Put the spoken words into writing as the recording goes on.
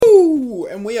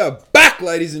And we are back,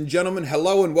 ladies and gentlemen.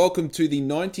 Hello and welcome to the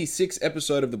 96th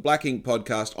episode of the Black Ink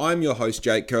Podcast. I'm your host,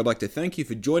 Jake Kerr. I'd like to thank you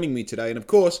for joining me today. And of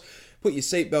course, put your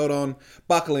seatbelt on,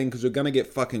 buckle in, because we're going to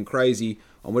get fucking crazy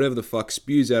on whatever the fuck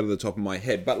spews out of the top of my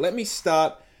head. But let me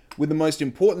start with the most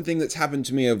important thing that's happened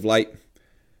to me of late.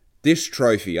 This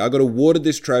trophy. I got awarded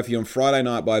this trophy on Friday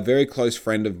night by a very close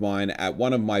friend of mine at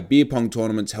one of my beer pong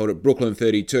tournaments held at Brooklyn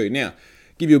 32. Now,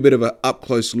 give you a bit of an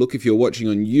up-close look if you're watching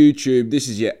on YouTube. This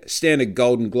is your standard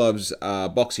Golden Gloves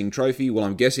boxing trophy. Well,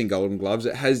 I'm guessing Golden Gloves.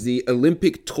 It has the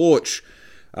Olympic torch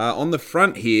on the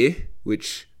front here,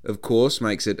 which, of course,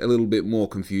 makes it a little bit more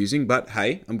confusing. But,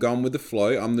 hey, I'm going with the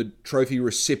flow. I'm the trophy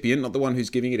recipient, not the one who's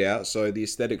giving it out, so the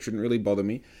aesthetic shouldn't really bother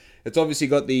me. It's obviously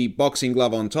got the boxing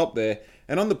glove on top there.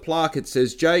 And on the plaque, it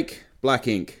says, Jake, Black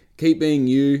Ink, keep being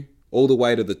you all the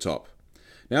way to the top.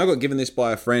 Now, I got given this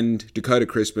by a friend, Dakota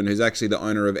Crispin, who's actually the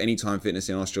owner of Anytime Fitness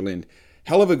in Australind.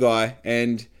 Hell of a guy,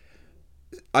 and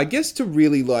I guess to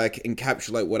really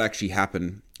encapsulate what actually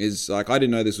happened is I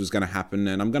didn't know this was going to happen,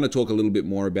 and I'm going to talk a little bit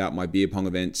more about my beer pong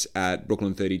events at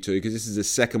Brooklyn 32 because this is the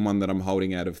second one that I'm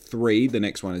holding out of 3. The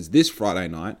next one is this Friday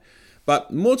night.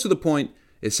 But more to the point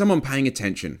is someone paying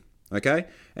attention, okay?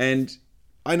 And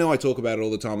I know I talk about it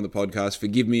all the time on the podcast.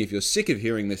 Forgive me if you're sick of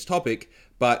hearing this topic,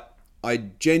 but I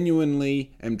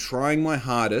genuinely am trying my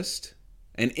hardest,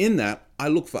 and in that, I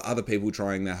look for other people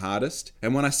trying their hardest,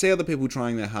 and when I see other people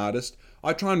trying their hardest,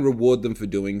 I try and reward them for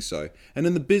doing so. And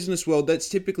in the business world, that's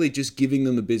typically just giving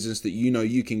them the business that you know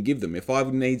you can give them. If I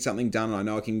need something done and I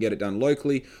know I can get it done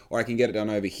locally, or I can get it done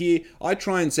over here, I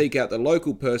try and seek out the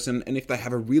local person, and if they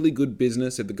have a really good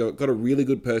business, if they've got a really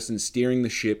good person steering the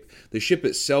ship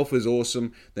itself is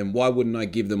awesome, then why wouldn't I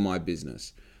give them my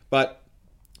business? But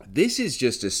this is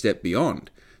just a step beyond.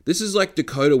 This is like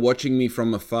Dakota watching me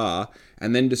from afar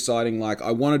and then deciding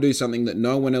I want to do something that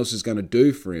no one else is going to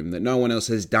do for him, that no one else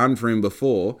has done for him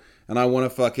before, and I want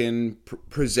to fucking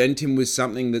present him with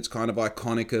something that's kind of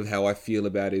iconic of how I feel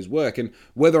about his work. And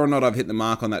whether or not I've hit the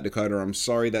mark on that, Dakota, I'm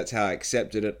sorry, that's how I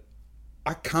accepted it.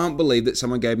 I can't believe that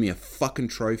someone gave me a fucking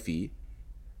trophy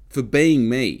for being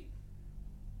me.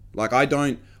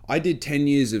 I did 10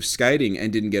 years of skating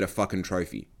and didn't get a fucking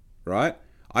trophy, right?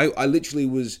 I literally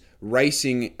was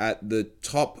racing at the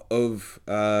top of,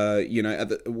 at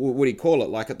the, what do you call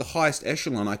it? At the highest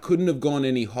echelon. I couldn't have gone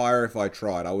any higher if I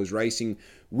tried. I was racing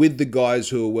with the guys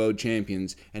who are world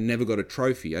champions and never got a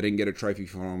trophy. I didn't get a trophy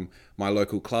from my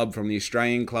local club, from the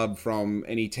Australian club, from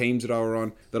any teams that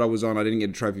I was on. I didn't get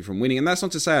a trophy from winning. And that's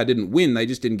not to say I didn't win. They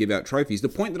just didn't give out trophies. The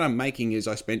point that I'm making is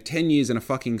I spent 10 years in a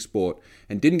fucking sport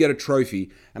and didn't get a trophy.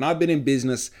 And I've been in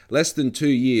business less than 2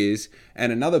 years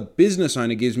and another business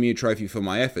owner gives me a trophy for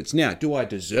my efforts. Now, do I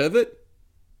deserve it?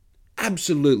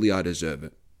 Absolutely, I deserve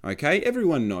it. Okay,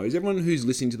 everyone knows, everyone who's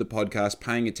listening to the podcast,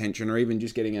 paying attention, or even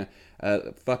just getting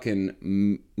a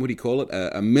fucking, what do you call it?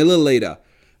 A milliliter,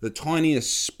 the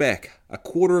tiniest speck, a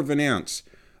quarter of an ounce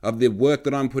of the work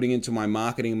that I'm putting into my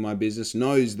marketing and my business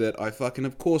knows that I fucking,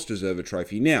 of course, deserve a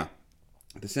trophy. Now,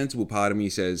 the sensible part of me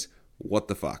says, what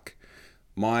the fuck?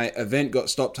 My event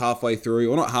got stopped halfway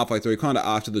through, or not halfway through, kind of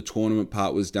after the tournament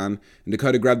part was done, and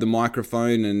Dakota grabbed the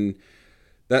microphone and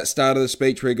that start of the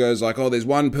speech where he goes there's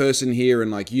one person here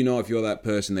and if you're that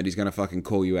person that he's going to fucking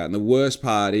call you out. And the worst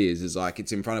part is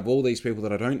it's in front of all these people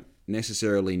that I don't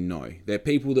necessarily know. They're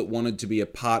people that wanted to be a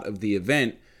part of the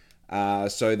event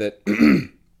so that,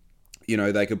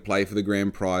 they could play for the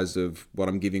grand prize of what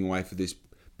I'm giving away for this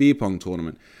beer pong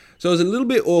tournament. So it was a little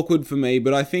bit awkward for me,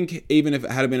 but I think even if it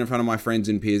had been in front of my friends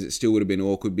and peers, it still would have been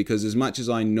awkward because as much as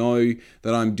I know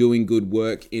that I'm doing good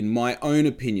work in my own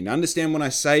opinion, understand when I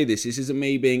say this isn't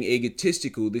me being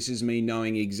egotistical, this is me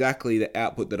knowing exactly the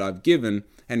output that I've given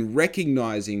and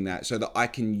recognizing that so that I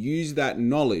can use that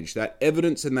knowledge, that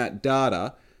evidence and that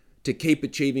data to keep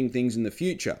achieving things in the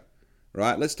future,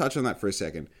 right? Let's touch on that for a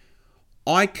second.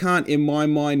 I can't in my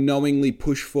mind knowingly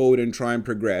push forward and try and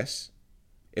progress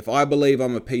if I believe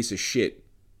I'm a piece of shit.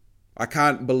 I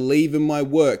can't believe in my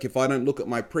work if I don't look at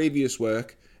my previous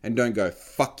work and don't go,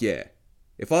 fuck yeah.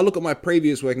 If I look at my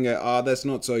previous work and go, that's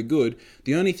not so good,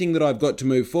 the only thing that I've got to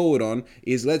move forward on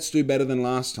is let's do better than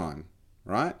last time,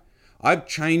 right? I've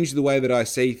changed the way that I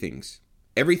see things.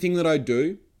 Everything that I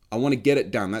do, I want to get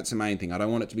it done. That's the main thing. I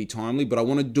don't want it to be timely, but I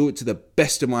want to do it to the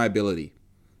best of my ability.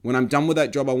 When I'm done with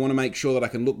that job, I want to make sure that I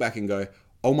can look back and go,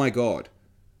 oh my God,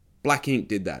 Black Ink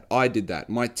did that. I did that.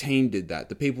 My team did that.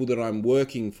 The people that I'm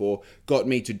working for got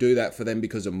me to do that for them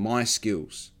because of my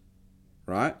skills,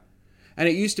 right? And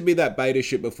it used to be that beta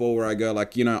shit before where I go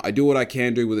like, I do what I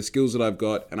can do with the skills that I've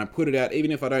got and I put it out.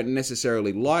 Even if I don't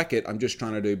necessarily like it, I'm just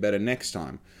trying to do better next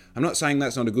time. I'm not saying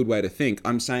that's not a good way to think.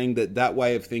 I'm saying that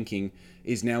way of thinking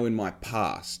is now in my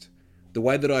past. The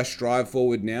way that I strive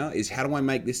forward now is how do I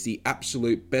make this the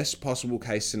absolute best possible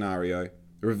case scenario,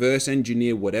 reverse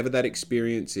engineer whatever that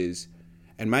experience is,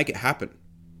 and make it happen,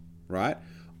 right?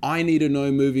 I need to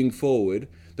know moving forward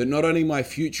that not only my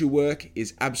future work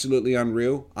is absolutely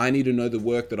unreal, I need to know the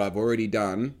work that I've already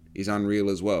done is unreal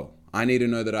as well. I need to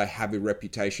know that I have a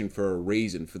reputation for a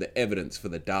reason, for the evidence, for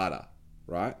the data,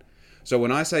 right? So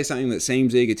when I say something that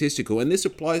seems egotistical, and this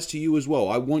applies to you as well,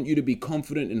 I want you to be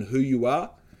confident in who you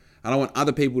are, and I want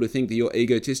other people to think that you're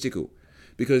egotistical,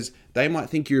 because they might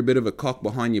think you're a bit of a cock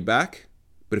behind your back,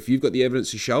 but if you've got the evidence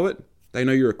to show it, they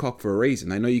know you're a cock for a reason.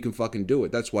 They know you can fucking do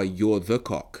it. That's why you're the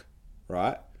cock,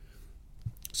 right?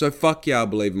 So fuck yeah, I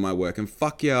believe in my work, and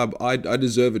fuck yeah, I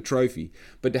deserve a trophy.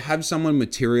 But to have someone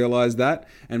materialize that,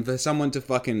 and for someone to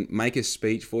fucking make a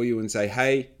speech for you and say,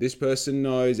 hey, this person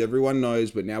knows, everyone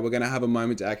knows, but now we're going to have a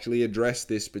moment to actually address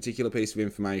this particular piece of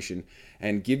information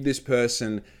and give this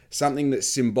person something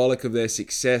that's symbolic of their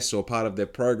success or part of their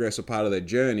progress or part of their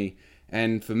journey.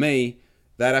 And for me,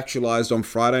 that actualized on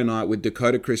Friday night with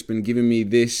Dakota Crispin giving me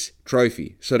this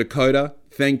trophy. So Dakota,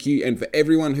 thank you. And for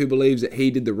everyone who believes that he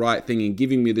did the right thing in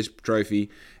giving me this trophy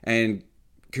and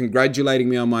congratulating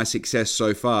me on my success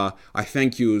so far, I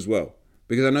thank you as well.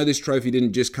 Because I know this trophy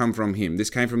didn't just come from him.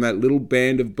 This came from that little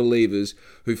band of believers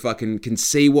who fucking can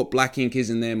see what black ink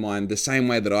is in their mind the same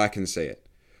way that I can see it.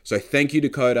 So thank you,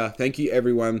 Dakota. Thank you,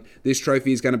 everyone. This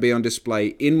trophy is going to be on display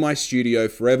in my studio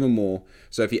forevermore.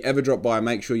 So if you ever drop by,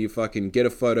 make sure you fucking get a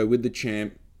photo with the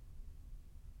champ.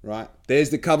 Right?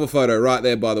 There's the cover photo right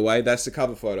there, by the way. That's the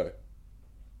cover photo.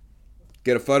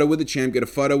 Get a photo with the champ. Get a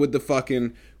photo with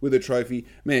the trophy.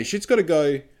 Man, shit's got to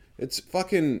go. It's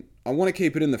fucking... I want to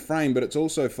keep it in the frame, but it's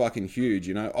also fucking huge,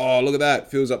 Oh, look at that.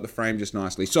 Fills up the frame just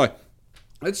nicely. So...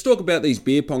 let's talk about these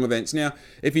beer pong events. Now,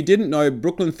 if you didn't know,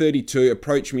 Brooklyn 32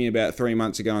 approached me about 3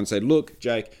 months ago and said, look,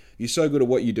 Jake, you're so good at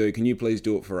what you do. Can you please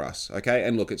do it for us? Okay.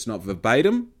 And look, it's not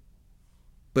verbatim,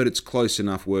 but it's close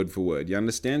enough word for word. You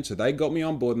understand? So they got me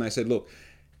on board and they said, look,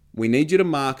 we need you to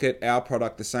market our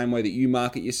product the same way that you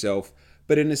market yourself,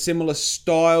 but in a similar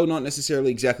style, not necessarily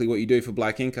exactly what you do for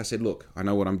Black Ink. I said, look, I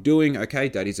know what I'm doing. Okay.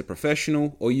 Daddy's a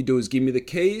professional. All you do is give me the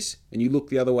keys and you look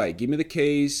the other way. Give me the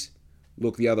keys.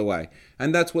 Look the other way.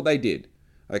 And that's what they did.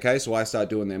 Okay, so I start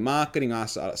doing their marketing. I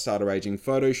start arranging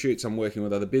photo shoots. I'm working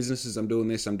with other businesses. I'm doing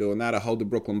this, I'm doing that. I hold the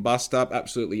Brooklyn Bust Up.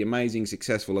 Absolutely amazing,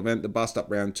 successful event. The Bust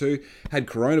Up round 2. Had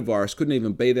coronavirus. Couldn't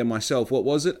even be there myself. What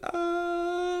was it?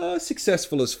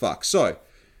 Successful as fuck. So,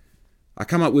 I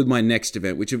come up with my next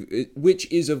event,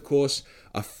 which is, of course,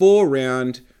 a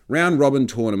 4-round round-robin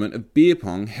tournament of beer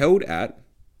pong held at,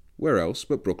 where else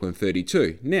but Brooklyn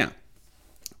 32. Now,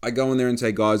 I go in there and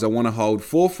say, guys, I want to hold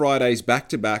 4 Fridays back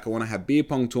to back. I want to have beer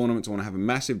pong tournaments. I want to have a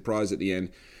massive prize at the end.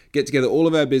 Get together all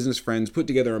of our business friends, put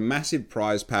together a massive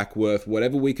prize pack worth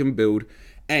whatever we can build,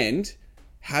 and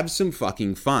have some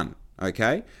fucking fun.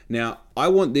 Okay? Now, I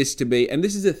want this to be, and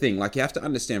this is the thing, like you have to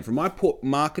understand, from my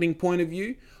marketing point of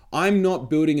view, I'm not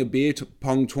building a beer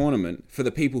pong tournament for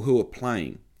the people who are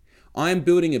playing. I am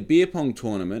building a beer pong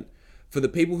tournament for the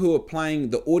people who are playing,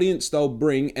 the audience they'll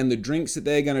bring, and the drinks that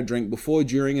they're going to drink before,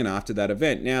 during, and after that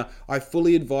event. Now, I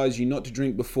fully advise you not to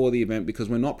drink before the event because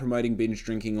we're not promoting binge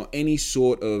drinking or any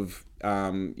sort of,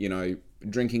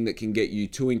 drinking that can get you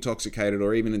too intoxicated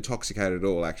or even intoxicated at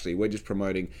all, actually. We're just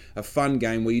promoting a fun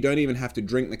game where you don't even have to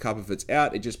drink the cup if it's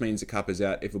out. It just means the cup is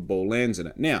out if a ball lands in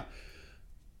it. Now,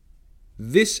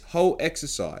 this whole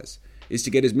exercise is to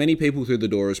get as many people through the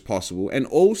door as possible and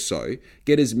also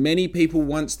get as many people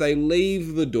once they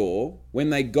leave the door, when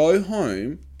they go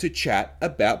home, to chat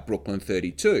about Brooklyn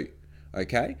 32.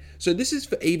 Okay? So this is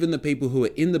for even the people who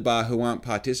are in the bar who aren't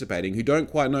participating, who don't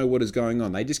quite know what is going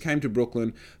on. They just came to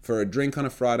Brooklyn for a drink on a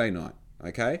Friday night.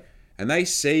 Okay? And they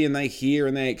see and they hear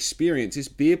and they experience this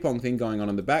beer pong thing going on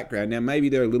in the background. Now, maybe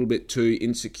they're a little bit too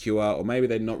insecure, or maybe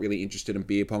they're not really interested in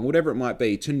beer pong, whatever it might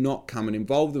be, to not come and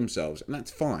involve themselves. And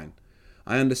that's fine.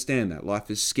 I understand that.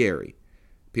 Life is scary.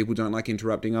 People don't like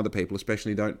interrupting other people,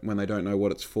 especially when they don't know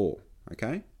what it's for.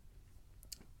 Okay?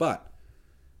 But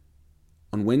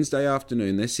on Wednesday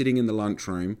afternoon, they're sitting in the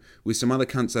lunchroom with some other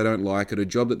cunts they don't like at a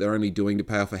job that they're only doing to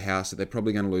pay off a house that they're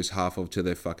probably going to lose half of to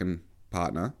their fucking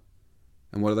partner.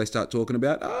 And what do they start talking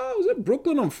about? Oh, I was at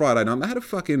Brooklyn on Friday night. They had a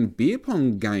fucking beer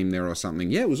pong game there or something.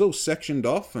 Yeah, it was all sectioned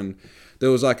off, and there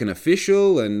was like an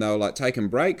official, and they were like taking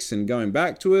breaks and going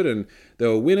back to it, and there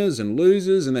were winners and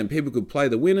losers, and then people could play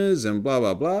the winners and blah,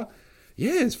 blah, blah.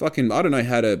 Yeah, it's fucking, I don't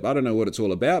know what it's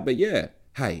all about, but yeah.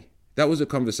 Hey, that was a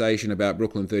conversation about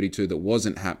Brooklyn 32 that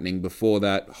wasn't happening before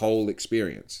that whole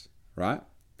experience, right?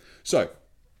 So,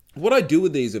 what I do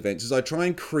with these events is I try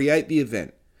and create the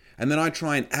event. And then I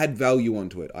try and add value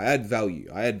onto it. I add value,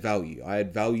 add value.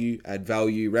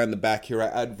 Around the back here, I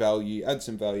add value, add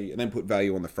some value, and then put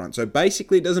value on the front. So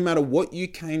basically, it doesn't matter what you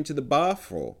came to the bar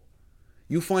for.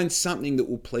 You'll find something that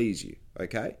will please you,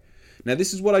 okay? Now,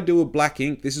 this is what I do with Black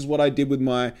Ink. This is what I did with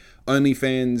my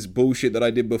OnlyFans bullshit that I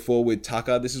did before with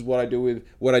Tucker. This is what I do with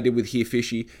what I did with Here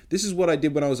Fishy. This is what I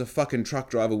did when I was a fucking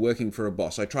truck driver working for a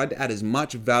boss. I tried to add as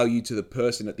much value to the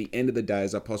person at the end of the day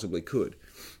as I possibly could.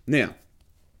 Now,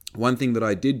 one thing that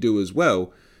I did do as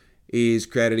well is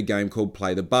created a game called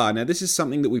Play the Bar. Now, this is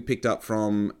something that we picked up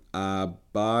from a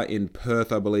bar in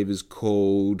Perth, I believe is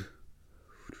called...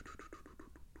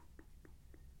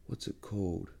 What's it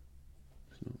called?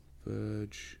 It's not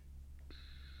Verge.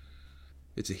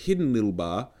 It's a hidden little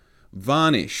bar.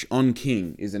 Varnish on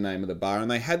King is the name of the bar. And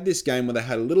they had this game where they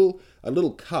had a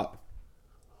little cup.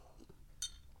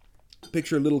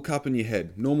 Picture a little cup in your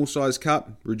head. Normal size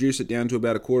cup. Reduce it down to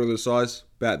about a quarter of the size.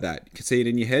 About that. You can see it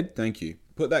in your head? Thank you.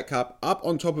 Put that cup up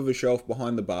on top of a shelf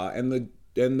behind the bar. And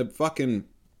the fucking...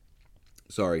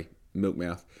 Sorry, milk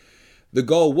mouth. The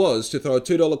goal was to throw a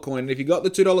 $2 coin. And if you got the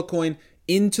 $2 coin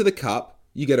into the cup,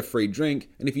 you get a free drink.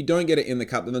 And if you don't get it in the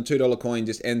cup, then the $2 coin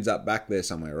just ends up back there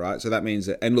somewhere, right? So that means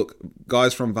that... And look,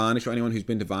 guys from Varnish, or anyone who's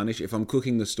been to Varnish, if I'm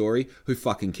cooking the story, who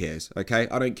fucking cares, okay?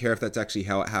 I don't care if that's actually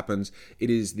how it happens. It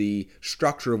is the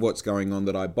structure of what's going on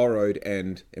that I borrowed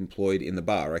and employed in the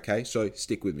bar, okay? So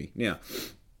stick with me. Now,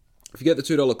 if you get the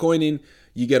 $2 coin in,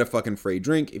 you get a fucking free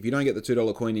drink. If you don't get the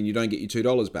 $2 coin in, you don't get your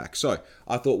 $2 back. So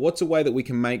I thought, what's a way that we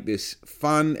can make this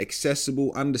fun,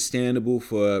 accessible, understandable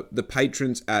for the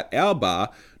patrons at our bar,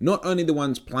 not only the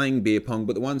ones playing beer pong,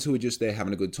 but the ones who are just there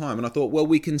having a good time. And I thought, well,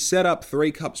 we can set up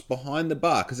 3 cups behind the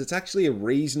bar because it's actually a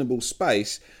reasonable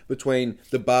space between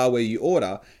the bar where you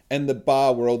order and the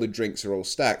bar where all the drinks are all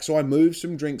stacked. So I moved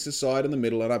some drinks aside in the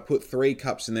middle and I put 3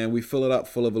 cups in there. We fill it up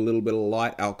full of a little bit of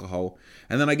light alcohol.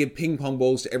 And then I give ping pong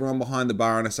balls to everyone behind the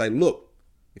bar and I say, look,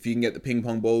 if you can get the ping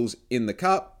pong balls in the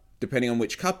cup, depending on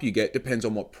which cup you get, depends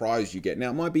on what prize you get. Now,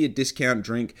 it might be a discount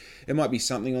drink. It might be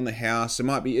something on the house. It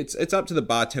might be, it's up to the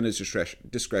bartender's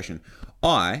discretion.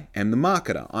 I am the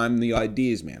marketer. I'm the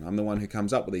ideas man. I'm the one who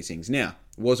comes up with these things. Now,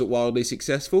 was it wildly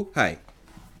successful? Hey,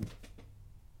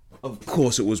 of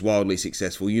course it was wildly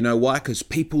successful. You know why? Because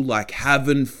people like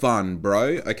having fun,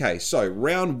 bro. Okay, so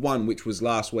round 1, which was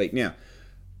last week. Now,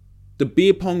 the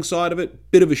beer pong side of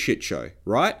it, bit of a shit show,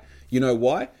 right? You know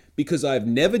why? Because I've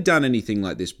never done anything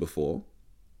like this before.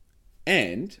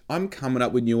 And I'm coming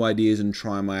up with new ideas and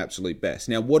trying my absolute best.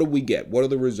 Now, what do we get? What are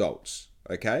the results?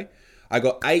 Okay? I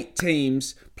got 8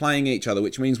 teams playing each other,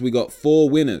 which means we got 4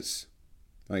 winners.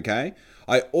 Okay?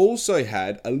 I also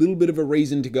had a little bit of a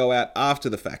reason to go out after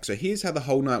the fact. So here's how the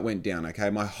whole night went down, okay?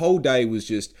 My whole day was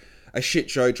just a shit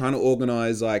show trying to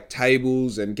organize like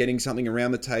tables and getting something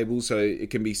around the table so it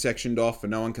can be sectioned off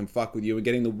and no one can fuck with you, and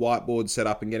getting the whiteboard set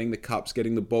up and getting the cups,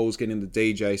 getting the balls, getting the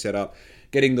DJ set up,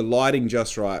 getting the lighting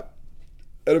just right.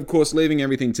 And of course, leaving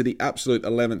everything to the absolute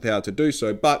 11th hour to do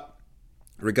so. But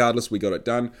regardless, we got it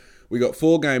done. We got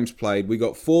 4 games played. We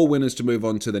got 4 winners to move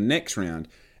on to the next round.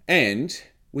 And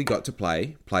we got to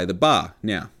play the bar.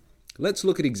 Now, let's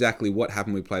look at exactly what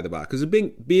happened with Play the Bar. Because the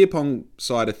big beer pong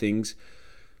side of things,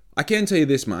 I can tell you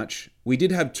this much. We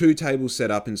did have 2 tables set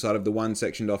up inside of the 1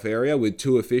 sectioned off area with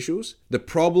 2 officials. The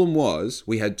problem was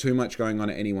we had too much going on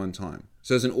at any one time.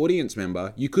 So as an audience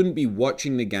member, you couldn't be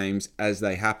watching the games as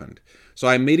they happened. So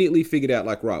I immediately figured out,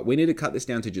 like, right, we need to cut this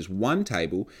down to just 1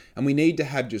 table and we need to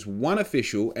have just 1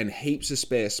 official and heaps of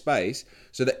spare space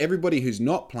so that everybody who's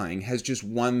not playing has just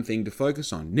 1 thing to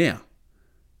focus on. Now,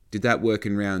 did that work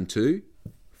in round 2?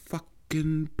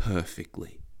 Fucking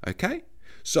perfectly. Okay?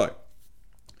 So,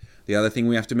 the other thing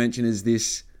we have to mention is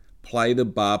this Play the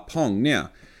Bar Pong.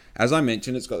 Now, as I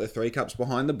mentioned, it's got the 3 cups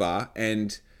behind the bar,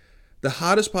 and the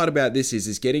hardest part about this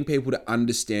is getting people to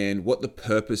understand what the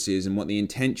purpose is and what the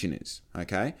intention is,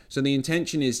 okay? So the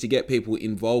intention is to get people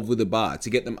involved with the bar, to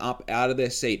get them up out of their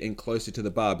seat and closer to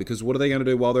the bar, because what are they going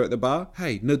to do while they're at the bar?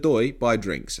 Hey, nadoi, buy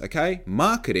drinks, okay?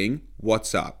 Marketing,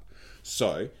 what's up?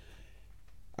 So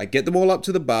I get them all up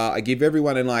to the bar. I give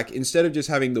everyone, and like, instead of just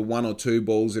having the 1 or 2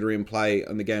 balls that are in play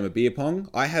on the game of beer pong,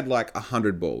 I had like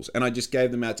 100 balls, and I just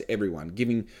gave them out to everyone,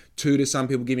 giving 2 to some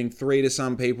people, giving 3 to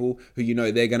some people who, you know,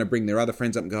 they're going to bring their other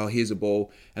friends up and go, oh, here's a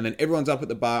ball. And then everyone's up at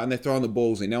the bar and they're throwing the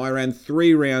balls in. Now, I ran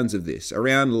 3 rounds of this. A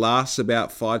round lasts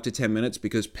about 5 to 10 minutes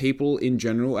because people in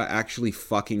general are actually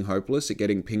fucking hopeless at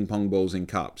getting ping pong balls in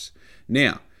cups.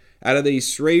 Now, Out of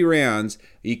these 3 rounds,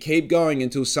 you keep going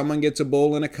until someone gets a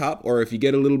ball in a cup, or if you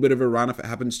get a little bit of a run, if it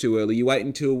happens too early, you wait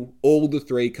until all the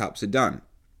 3 cups are done.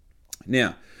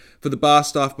 Now, for the bar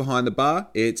staff behind the bar,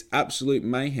 it's absolute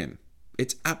mayhem.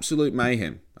 It's absolute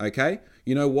mayhem, okay?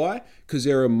 You know why? Because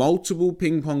there are multiple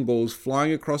ping pong balls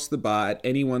flying across the bar at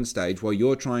any one stage while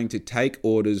you're trying to take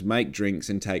orders, make drinks,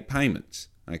 and take payments,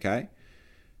 okay?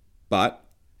 But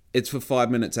it's for 5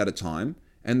 minutes at a time.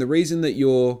 And the reason that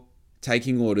you're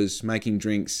taking orders, making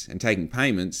drinks, and taking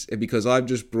payments is because I've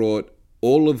just brought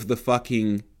all of the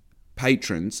fucking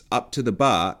patrons up to the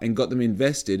bar and got them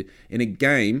invested in a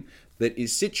game that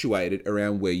is situated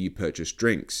around where you purchase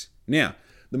drinks. Now,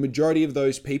 the majority of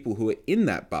those people who are in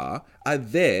that bar are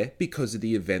there because of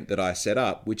the event that I set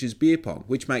up, which is beer pong,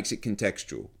 which makes it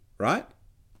contextual, right?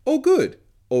 All good.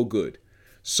 All good.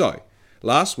 So,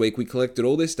 last week, we collected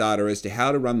all this data as to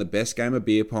how to run the best game of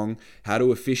beer pong, how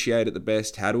to officiate at the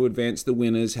best, how to advance the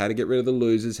winners, how to get rid of the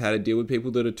losers, how to deal with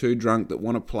people that are too drunk that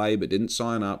want to play but didn't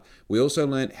sign up. We also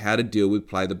learned how to deal with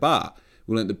play the bar.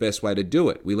 We learned the best way to do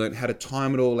it. We learned how to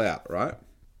time it all out, right?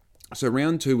 So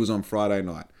round 2 was on Friday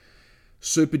night.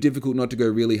 Super difficult not to go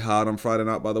really hard on Friday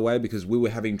night, by the way, because we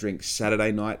were having drinks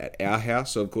Saturday night at our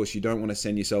house. So, of course, you don't want to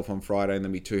send yourself on Friday and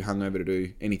then be too hungover to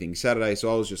do anything Saturday.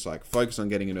 So I was just like, focus on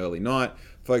getting an early night,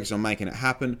 focus on making it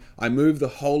happen. I moved the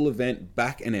whole event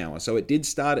back an hour. So it did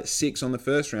start at 6 on the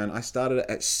first round. I started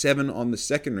at 7 on the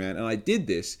second round. And I did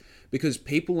this because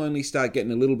people only start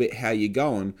getting a little bit how you're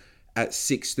going at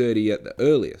 6:30 at the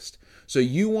earliest. So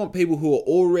you want people who are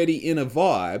already in a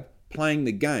vibe playing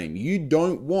the game. You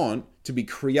don't want to be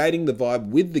creating the vibe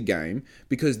with the game,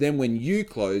 because then when you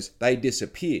close, they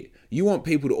disappear. You want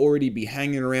people to already be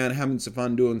hanging around, having some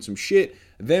fun, doing some shit,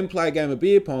 then play a game of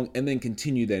beer pong, and then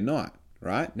continue their night,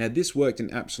 right? Now, this worked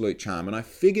an absolute charm, and I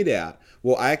figured out,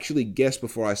 well, I actually guessed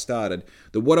before I started,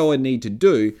 that what I would need to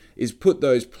do is put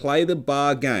those play the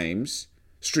bar games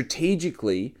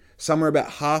strategically somewhere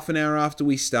about half an hour after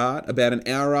we start, about an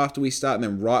hour after we start, and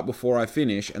then right before I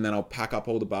finish, and then I'll pack up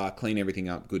all the bar, clean everything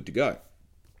up, good to go.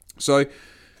 So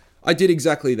I did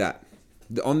exactly that.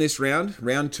 On this round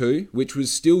 2, which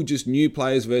was still just new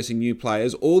players versus new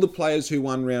players, all the players who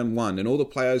won round 1 and all the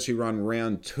players who run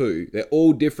round 2, they're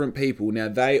all different people. Now,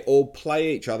 they all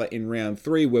play each other in round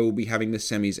 3, where we'll be having the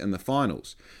semis and the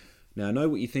finals. Now, I know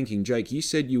what you're thinking, Jake. You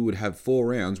said you would have 4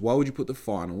 rounds. Why would you put the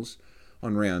finals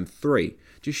on round 3?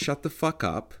 Just shut the fuck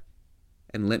up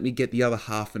and let me get the other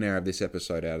half an hour of this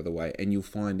episode out of the way, and you'll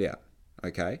find out.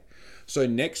 Okay, so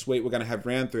next week we're going to have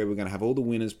round 3. We're going to have all the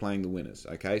winners playing the winners.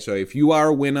 Okay, so if you are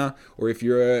a winner, or if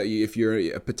you're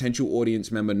a potential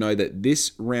audience member, know that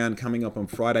this round coming up on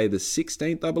Friday the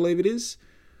 16th, I believe it is,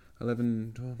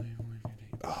 11, 12, 13.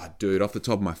 Oh, dude, off the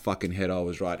top of my fucking head, I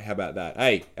was right. How about that?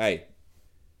 Hey,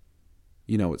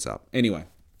 you know what's up. Anyway,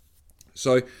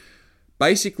 so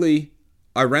basically,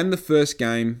 I ran the first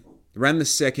game, ran the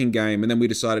second game, and then we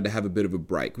decided to have a bit of a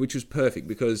break, which was perfect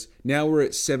because now we're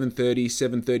at 7:30,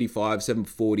 7:35,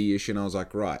 7:40-ish, and I was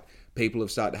like, right, people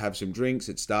have started to have some drinks,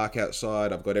 it's dark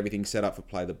outside, I've got everything set up for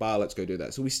play the bar, let's go do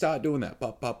that. So we start doing that,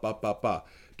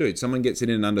 Dude, someone gets it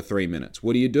in under 3 minutes.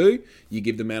 What do? You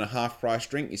give the man a half-price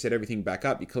drink, you set everything back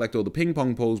up, you collect all the ping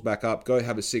pong balls back up, go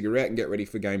have a cigarette and get ready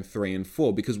for game 3 and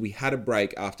 4, because we had a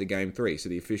break after game 3, so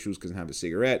the officials can have a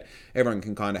cigarette, everyone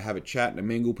can kind of have a chat and a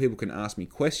mingle, people can ask me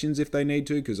questions if they need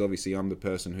to, because obviously I'm the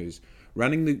person who's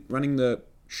running the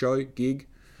show, gig,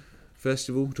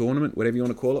 festival, tournament, whatever you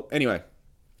want to call it. Anyway,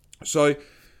 so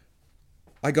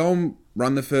I go and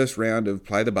run the first round of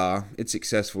play the bar, it's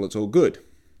successful, it's all good.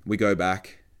 We go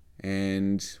back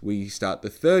and we start the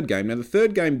third game. Now, the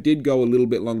third game did go a little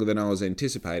bit longer than I was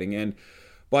anticipating, and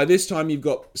by this time you've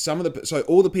got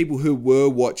all the people who were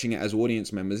watching it as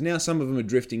audience members, now some of them are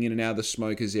drifting in and out of the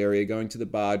smokers area, going to the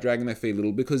bar, dragging their feet a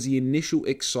little, because the initial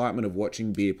excitement of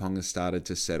watching beer pong has started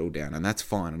to settle down, and that's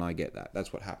fine, and I get that.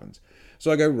 That's what happens.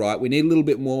 So I go, right, we need a little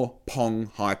bit more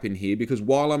pong hype in here, because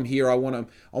while I'm here, I want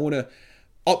to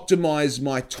optimize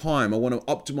my time. I want to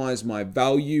optimize my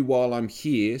value while I'm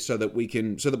here, so that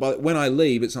when I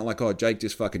leave, it's not like, oh, Jake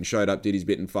just fucking showed up, did his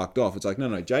bit and fucked off. It's like,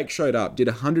 no, Jake showed up, did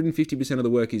 150% of the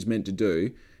work he's meant to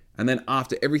do, and then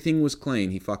after everything was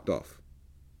clean, he fucked off,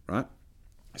 right?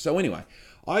 So anyway,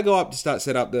 I go up to start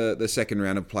set up the second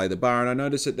round of play the bar, and I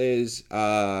notice that there's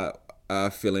a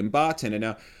fill-in bartender.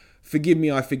 Now, forgive me,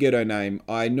 I forget her name.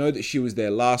 I know that she was there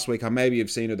last week. I maybe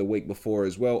have seen her the week before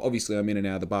as well. Obviously, I'm in and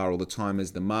out of the bar all the time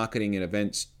as the marketing and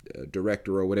events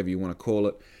director, or whatever you want to call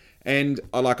it. And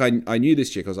I knew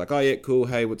this chick. I was like, oh yeah, cool.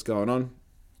 Hey, what's going on?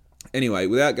 Anyway,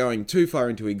 without going too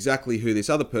far into exactly who this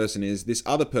other person is, this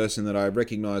other person that I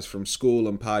recognized from school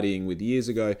and partying with years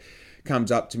ago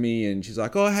comes up to me and she's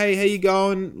like, oh, hey, how you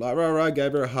going? Like, right,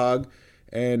 gave her a hug.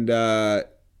 And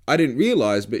I didn't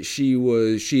realize, but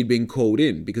she'd been called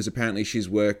in because apparently she's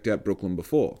worked at Brooklyn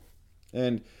before.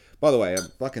 And by the way, I'm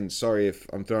fucking sorry if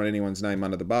I'm throwing anyone's name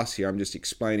under the bus here. I'm just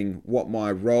explaining what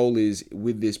my role is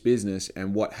with this business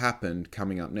and what happened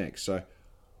coming up next. So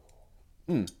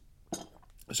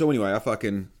anyway,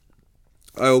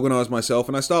 I organise myself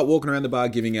and I start walking around the bar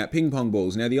giving out ping pong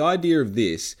balls. Now, the idea of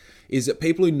this is that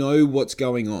people who know what's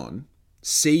going on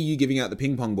see you giving out the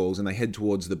ping pong balls and they head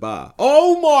towards the bar.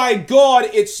 Oh my God,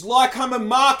 it's like I'm a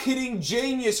marketing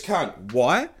genius, cunt.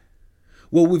 Why?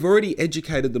 Well, we've already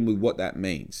educated them with what that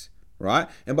means, right?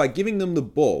 And by giving them the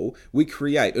ball, we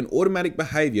create an automatic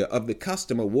behavior of the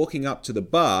customer walking up to the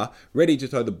bar, ready to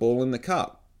throw the ball in the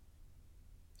cup.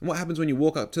 And what happens when you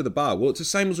walk up to the bar? Well, it's the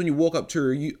same as when you walk up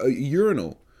to a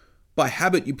urinal. By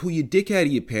habit, you pull your dick out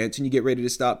of your pants and you get ready to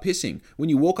start pissing. When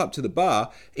you walk up to the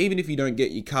bar, even if you don't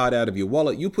get your card out of your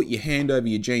wallet, you put your hand over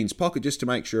your jeans pocket just to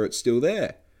make sure it's still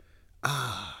there.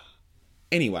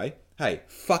 Anyway, hey,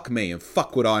 fuck me and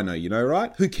fuck what I know, you know,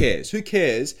 right? Who cares? Who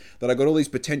cares that I got all these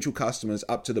potential customers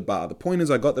up to the bar? The point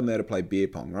is I got them there to play beer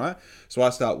pong, right? So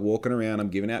I start walking around, I'm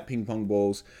giving out ping pong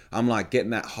balls. I'm like getting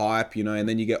that hype, you know, and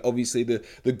then you get obviously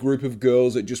the group of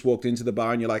girls that just walked into the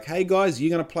bar and you're like, hey guys,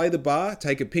 you're going to play the bar,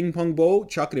 take a ping pong ball,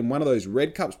 chuck it in one of those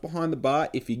red cups behind the bar.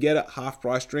 If you get it, half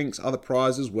price drinks, other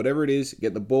prizes, whatever it is,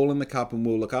 get the ball in the cup and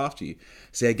we'll look after you.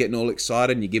 So they're getting all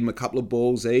excited and you give them a couple of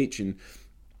balls each and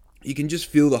you can just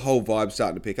feel the whole vibe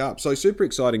starting to pick up. So super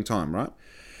exciting time, right?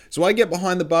 So I get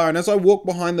behind the bar, and as I walk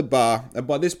behind the bar, and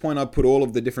by this point I put all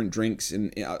of the different drinks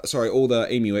all the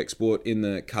Emu Export in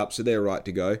the cup, so they're right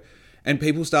to go. And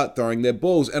people start throwing their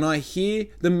balls, and I hear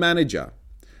the manager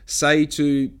say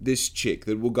to this chick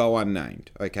that will go unnamed,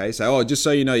 okay? So, oh, just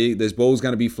so you know, there's balls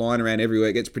going to be flying around everywhere.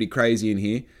 It gets pretty crazy in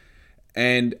here.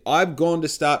 And I've gone to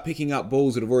start picking up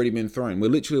balls that have already been thrown. We're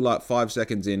literally like 5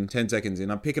 seconds in, 10 seconds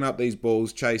in. I'm picking up these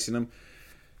balls, chasing them.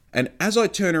 And as I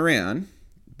turn around,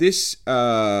 this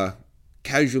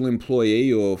casual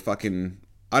employee or fucking,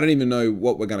 I don't even know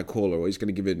what we're going to call her. Or he's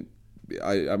going to give it,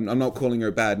 I'm not calling her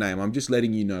a bad name. I'm just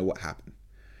letting you know what happened.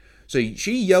 So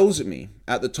she yells at me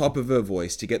at the top of her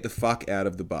voice to get the fuck out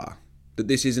of the bar. That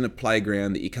this isn't a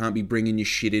playground, that you can't be bringing your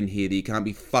shit in here, that you can't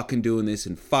be fucking doing this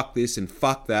and fuck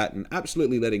that, and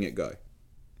absolutely letting it go.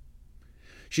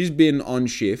 She's been on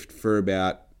shift for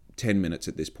about 10 minutes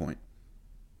at this point.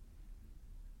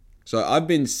 So I've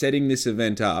been setting this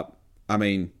event up. I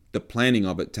mean, the planning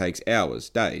of it takes hours,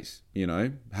 days, you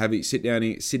know,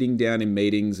 sitting down in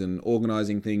meetings and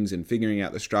organizing things and figuring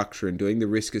out the structure and doing the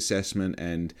risk assessment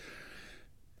and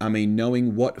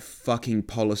knowing what fucking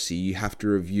policy you have to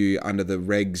review under the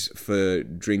regs for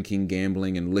drinking,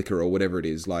 gambling, and liquor or whatever it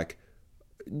is. Like,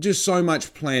 just so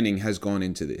much planning has gone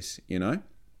into this, you know,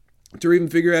 to even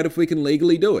figure out if we can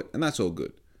legally do it. And that's all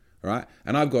good, right?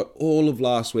 And I've got all of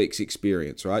last week's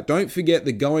experience, right? Don't forget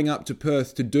the going up to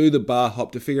Perth to do the bar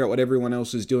hop, to figure out what everyone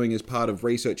else is doing as part of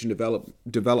research and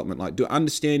development, like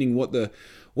understanding what the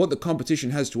competition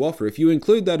has to offer. If you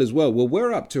include that as well,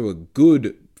 we're up to a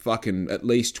good fucking at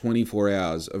least 24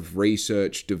 hours of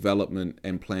research, development,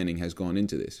 and planning has gone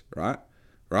into this, right?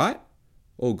 Right?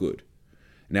 All good.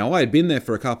 Now, I had been there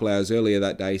for a couple hours earlier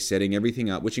that day setting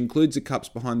everything up, which includes the cups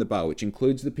behind the bar, which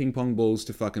includes the ping pong balls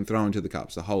to fucking throw into the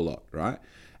cups, the whole lot, right?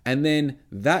 And then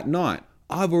that night,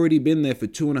 I've already been there for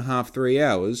 2.5, 3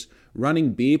 hours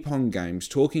running beer pong games,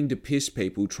 talking to piss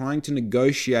people, trying to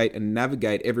negotiate and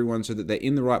navigate everyone so that they're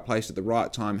in the right place at the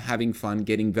right time, having fun,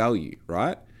 getting value,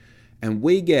 right? And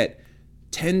we get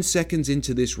 10 seconds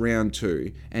into this round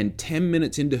 2 and 10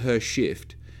 minutes into her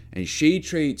shift, and she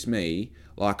treats me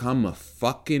like I'm a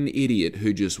fucking idiot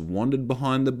who just wandered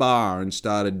behind the bar and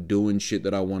started doing shit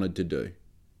that I wanted to do.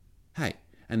 Hey,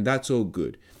 and that's all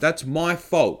good. That's my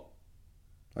fault.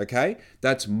 Okay?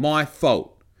 That's my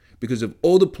fault. Because of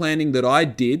all the planning that I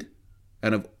did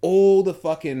and of all the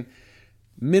fucking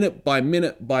minute by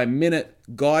minute by minute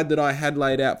guide that I had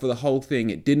laid out for the whole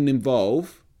thing, it didn't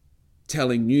involve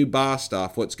telling new bar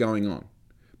staff what's going on.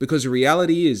 Because the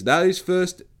reality is those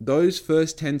first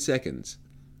 10 seconds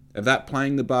of that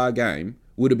playing the bar game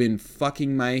would have been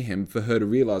fucking mayhem for her to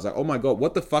realize, like, oh my God,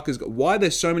 what the fuck why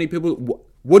there's so many people,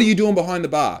 what are you doing behind the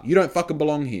bar? You don't fucking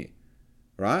belong here,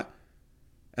 right?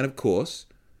 And of course,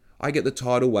 I get the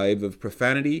tidal wave of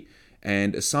profanity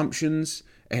and assumptions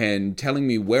and telling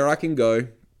me where I can go,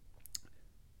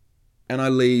 and I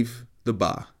leave the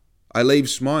bar. I leave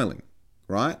smiling,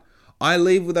 right? I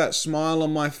leave with that smile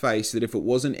on my face that if it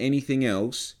wasn't anything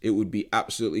else, it would be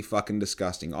absolutely fucking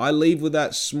disgusting. I leave with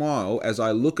that smile as I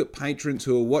look at patrons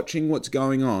who are watching what's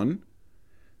going on,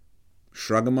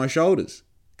 shrugging my shoulders.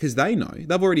 Because they know.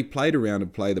 They've already played around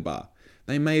and play the bar.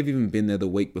 They may have even been there the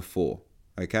week before,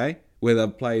 okay? Where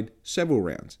they've played several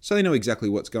rounds. So they know exactly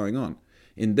what's going on.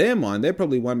 In their mind, they're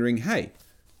probably wondering, hey,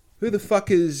 who the fuck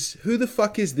is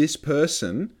this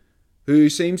person who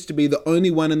seems to be the only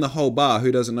one in the whole bar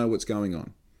who doesn't know what's going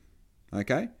on?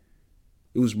 Okay?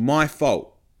 It was my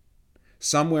fault.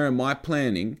 Somewhere in my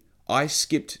planning, I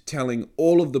skipped telling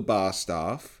all of the bar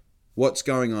staff what's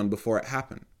going on before it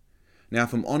happened. Now,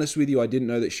 if I'm honest with you, I didn't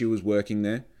know that she was working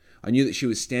there. I knew that she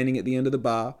was standing at the end of the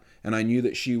bar, and I knew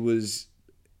that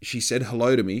she said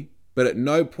hello to me, but at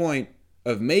no point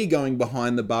of me going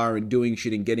behind the bar and doing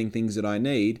shit and getting things that I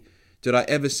need, did I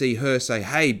ever see her say,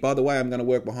 hey, by the way, I'm going to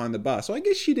work behind the bar. So I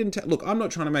guess she didn't look, I'm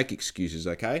not trying to make excuses,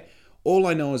 okay? All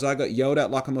I know is I got yelled at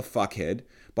like I'm a fuckhead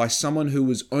by someone who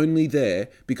was only there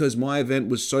because my event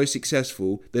was so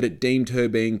successful that it deemed her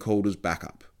being called as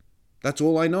backup. That's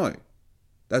all I know.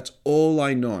 That's all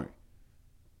I know.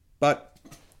 But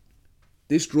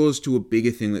this draws to a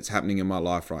bigger thing that's happening in my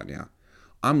life right now.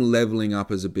 I'm leveling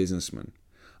up as a businessman.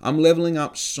 I'm leveling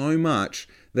up so much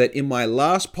that in my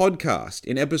last podcast,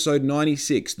 in episode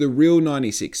 96, the real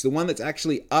 96, the one that's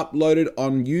actually uploaded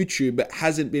on YouTube but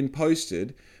hasn't been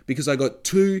posted because I got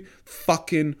too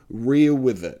fucking real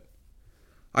with it.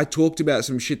 I talked about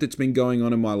some shit that's been going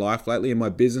on in my life lately, in my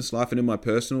business life and in my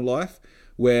personal life,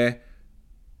 where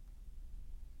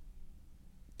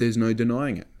there's no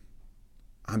denying it.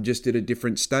 I'm just at a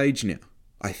different stage now.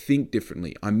 I think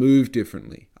differently. I move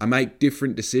differently. I make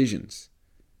different decisions.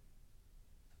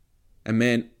 And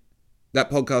man, that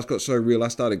podcast got so real, I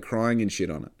started crying and shit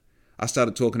on it. I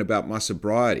started talking about my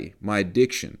sobriety, my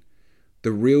addiction,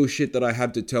 the real shit that I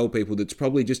have to tell people that's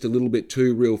probably just a little bit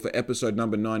too real for episode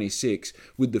number 96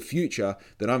 with the future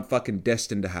that I'm fucking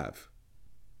destined to have.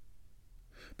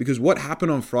 Because what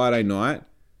happened on Friday night,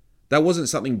 that wasn't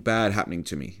something bad happening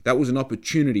to me. That was an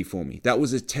opportunity for me. That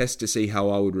was a test to see how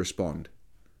I would respond.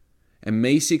 And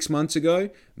me 6 months ago,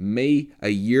 me a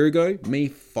year ago, me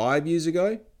 5 years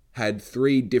ago, had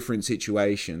 3 different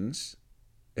situations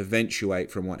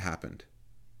eventuate from what happened.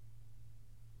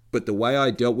 But the way I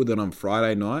dealt with it on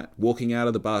Friday night, walking out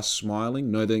of the bar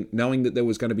smiling, knowing that there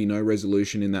was going to be no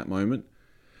resolution in that moment,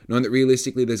 knowing that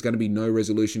realistically there's going to be no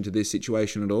resolution to this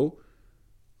situation at all,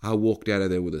 I walked out of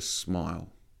there with a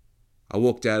smile. I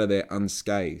walked out of there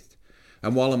unscathed.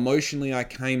 And while emotionally I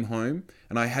came home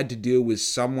and I had to deal with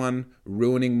someone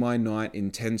ruining my night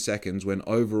in 10 seconds when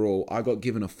overall I got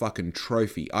given a fucking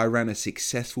trophy. I ran a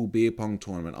successful beer pong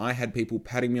tournament. I had people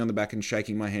patting me on the back and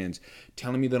shaking my hands,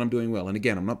 telling me that I'm doing well. And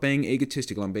again, I'm not being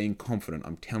egotistical, I'm being confident.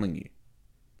 I'm telling you.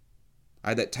 I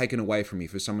had that taken away from me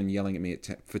for someone yelling at me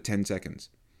for 10 seconds.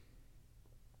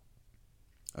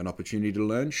 An opportunity to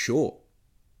learn? Sure.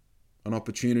 An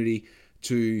opportunity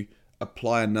to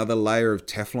apply another layer of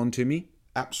Teflon to me?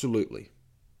 Absolutely.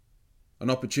 An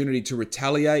opportunity to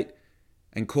retaliate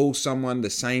and call someone the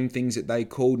same things that they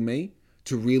called me,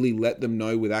 to really let them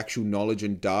know with actual knowledge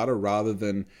and data rather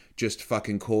than just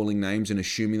fucking calling names and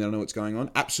assuming they don't know what's going on?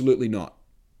 Absolutely not.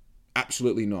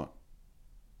 Absolutely not.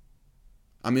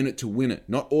 I'm in it to win it.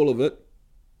 Not all of it,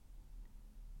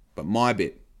 but my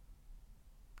bit.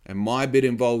 And my bit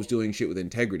involves doing shit with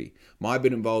integrity. My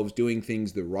bit involves doing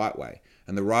things the right way.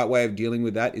 And the right way of dealing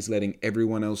with that is letting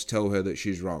everyone else tell her that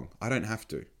she's wrong. I don't have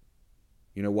to.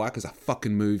 You know why? Because I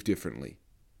fucking move differently.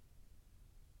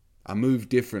 I move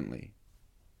differently.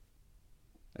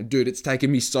 And dude, it's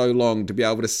taken me so long to be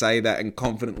able to say that and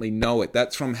confidently know it.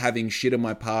 That's from having shit in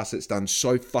my past that's done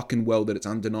so fucking well that it's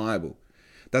undeniable.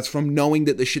 That's from knowing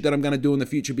that the shit that I'm going to do in the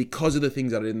future because of the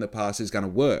things that I did in the past is going to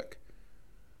work.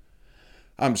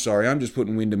 I'm sorry, I'm just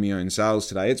putting wind in my own sails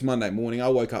today. It's Monday morning. I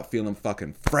woke up feeling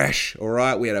fucking fresh, all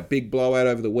right? We had a big blowout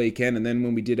over the weekend, and then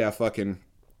when we did our fucking...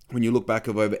 When you look back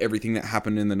over everything that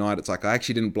happened in the night, it's like I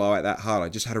actually didn't blow out that hard. I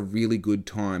just had a really good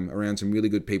time around some really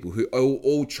good people who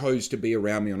all chose to be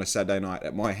around me on a Saturday night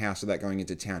at my house without going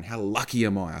into town. How lucky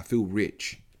am I? I feel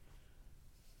rich.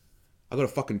 I got a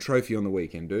fucking trophy on the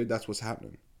weekend, dude. That's what's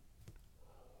happening.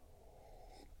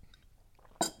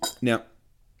 Now...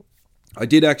 I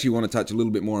did actually want to touch a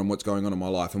little bit more on what's going on in my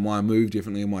life and why I move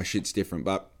differently and why shit's different.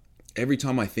 But every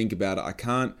time I think about it, I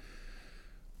can't.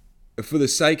 For the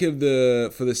sake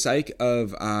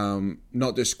of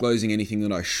not disclosing anything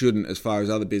that I shouldn't, as far as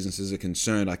other businesses are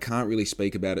concerned, I can't really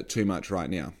speak about it too much right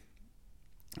now.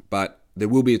 But there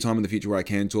will be a time in the future where I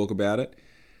can talk about it.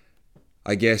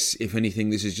 I guess, if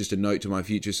anything, this is just a note to my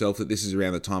future self that this is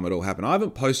around the time it all happened. I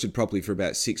haven't posted properly for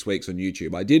about 6 weeks on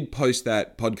YouTube. I did post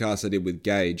that podcast I did with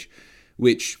Gage,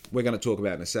 which we're going to talk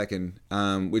about in a second,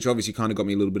 which obviously kind of got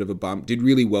me a little bit of a bump. Did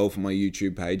really well for my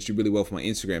YouTube page, did really well for my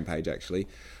Instagram page, actually.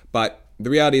 But the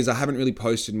reality is I haven't really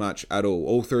posted much at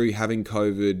all through having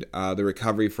COVID, the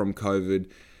recovery from COVID,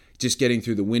 just getting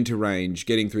through the winter range,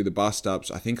 getting through the bust-ups.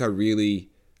 I think I really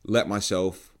let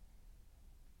myself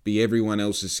be everyone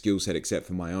else's skill set except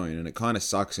for my own. And it kind of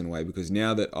sucks in a way, because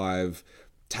now that I've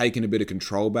taken a bit of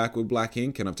control back with Black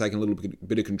Ink, and I've taken a little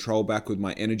bit of control back with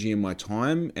my energy and my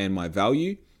time and my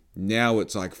value, now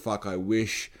it's like, fuck, I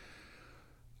wish,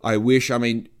 I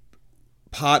mean,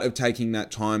 part of taking that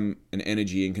time and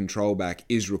energy and control back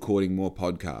is recording more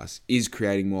podcasts, is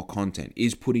creating more content,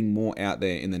 is putting more out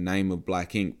there in the name of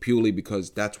Black Ink, purely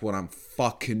because that's what I'm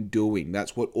fucking doing.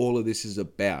 That's what all of this is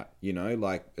about, you know?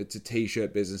 Like, it's a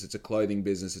t-shirt business, it's a clothing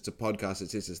business, it's a podcast,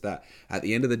 it's this, it's that. At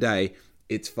the end of the day,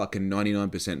 it's fucking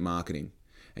 99% marketing.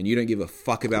 And you don't give a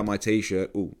fuck about my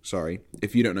t-shirt,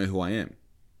 if you don't know who I am,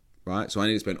 right? So I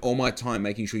need to spend all my time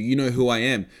making sure you know who I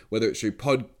am, whether it's through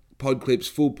pod clips,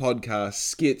 full podcasts,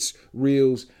 skits,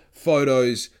 reels,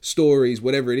 photos, stories,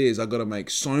 whatever it is. I've got to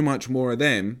make so much more of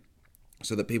them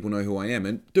so that people know who I am.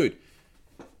 And dude,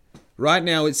 right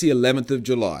now it's the 11th of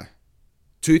July,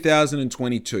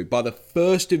 2022. By the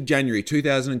 1st of January,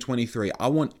 2023, I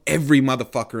want every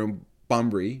motherfucker in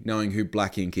Bunbury knowing who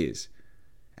Black Ink is.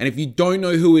 And if you don't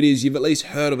know who it is, you've at least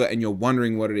heard of it and you're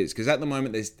wondering what it is. Because at the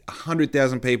moment, there's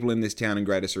 100,000 people in this town and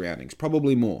greater surroundings,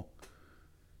 probably more.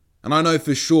 And I know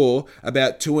for sure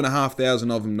about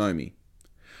 2,500 of them know me.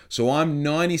 So I'm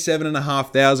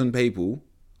 97,500 people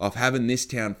off having this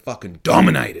town fucking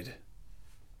dominated.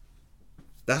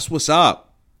 That's what's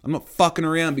up. I'm not fucking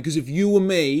around, because if you were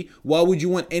me, why would you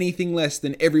want anything less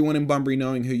than everyone in Bunbury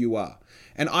knowing who you are?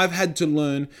 And I've had to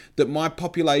learn that my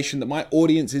population, that my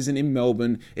audience isn't in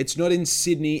Melbourne, it's not in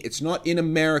Sydney, it's not in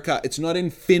America, it's not in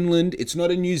Finland, it's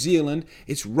not in New Zealand,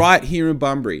 it's right here in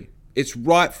Bunbury. It's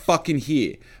right fucking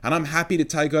here. And I'm happy to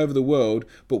take over the world,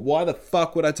 but why the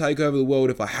fuck would I take over the world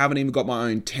if I haven't even got my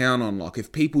own town on lock?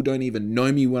 If people don't even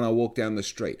know me when I walk down the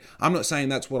street? I'm not saying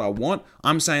that's what I want.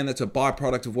 I'm saying that's a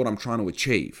byproduct of what I'm trying to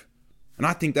achieve. And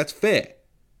I think that's fair.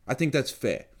 I think that's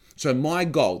fair. So my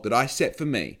goal that I set for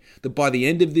me, that by the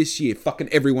end of this year, fucking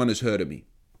everyone has heard of me.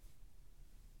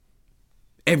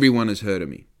 Everyone has heard of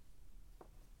me.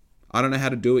 I don't know how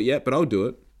to do it yet, but I'll do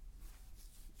it.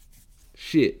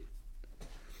 Shit.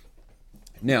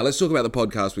 Now, let's talk about the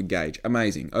podcast with Gage.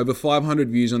 Amazing. Over 500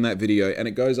 views on that video, and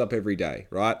it goes up every day,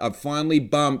 right? I've finally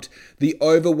bumped the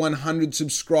over 100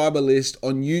 subscriber list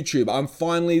on YouTube. I'm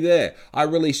finally there. I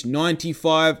released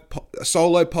 95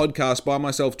 solo podcasts by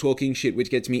myself talking shit, which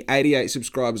gets me 88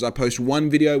 subscribers. I post one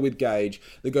video with Gage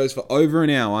that goes for over an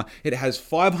hour. It has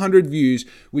 500 views,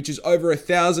 which is over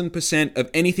 1,000% of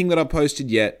anything that I've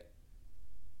posted yet.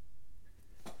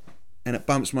 And it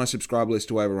bumps my subscriber list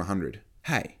to over 100.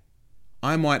 Hey.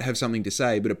 I might have something to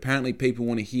say, but apparently people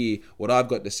want to hear what I've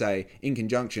got to say in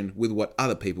conjunction with what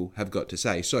other people have got to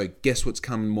say. So guess what's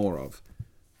come more of?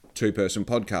 Two-person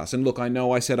podcast. And look, I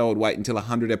know I said I would wait until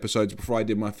 100 episodes before I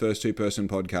did my first two-person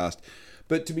podcast.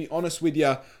 But to be honest with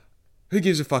you, who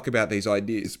gives a fuck about these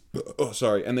ideas?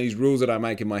 And these rules that I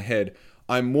make in my head.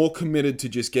 I'm more committed to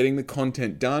just getting the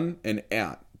content done and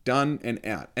out. Done and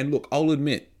out. And look, I'll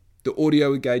admit, the Audio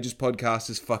with Gage's podcast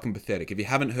is fucking pathetic. If you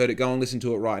haven't heard it, go and listen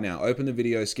to it right now. Open the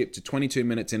video, skip to 22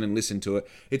 minutes in and listen to it.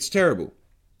 It's terrible.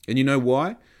 And you know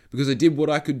why? Because I did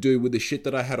what I could do with the shit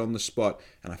that I had on the spot,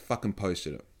 and I fucking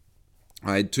posted it.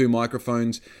 I had two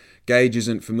microphones. Gage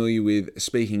isn't familiar with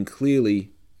speaking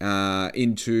clearly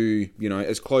into,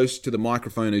 as close to the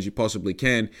microphone as you possibly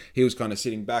can. He was kind of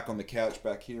sitting back on the couch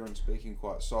back here and speaking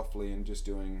quite softly and just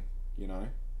doing,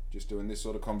 just doing this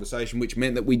sort of conversation, which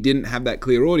meant that we didn't have that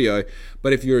clear audio.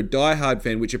 But if you're a diehard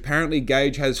fan, which apparently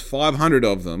Gage has 500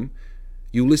 of them,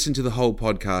 you listen to the whole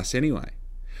podcast anyway.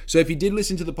 So if you did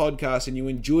listen to the podcast and you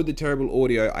enjoyed the terrible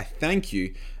audio, I thank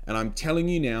you. And I'm telling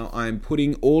you now, I'm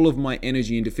putting all of my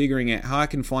energy into figuring out how I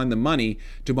can find the money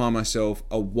to buy myself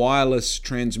a wireless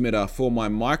transmitter for my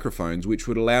microphones, which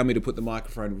would allow me to put the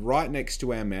microphone right next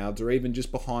to our mouths, or even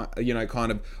just behind,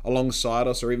 kind of alongside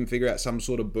us, or even figure out some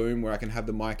sort of boom where I can have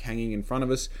the mic hanging in front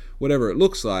of us. Whatever it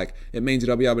looks like, it means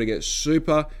that I'll be able to get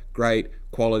super great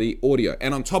quality audio.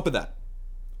 And on top of that,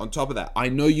 I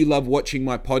know you love watching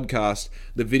my podcast,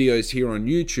 the videos here on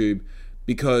YouTube,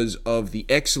 because of the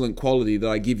excellent quality that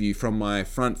I give you from my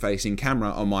front-facing camera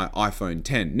on my iPhone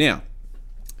 10. Now,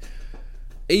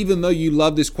 even though you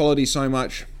love this quality so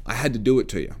much, I had to do it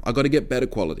to you. I got to get better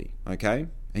quality, okay?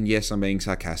 And yes, I'm being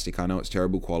sarcastic. I know it's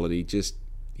terrible quality. Just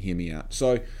hear me out.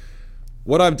 So,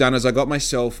 what I've done is I got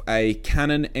myself a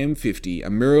Canon M50,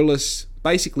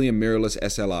 basically a mirrorless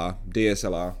SLR,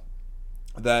 DSLR.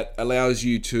 that allows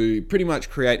you to pretty much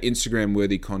create Instagram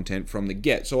worthy content from the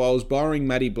get. So I was borrowing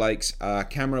Maddie Blake's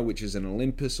camera, which is an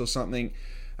Olympus or something,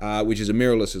 which is a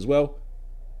mirrorless as well,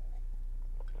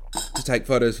 to take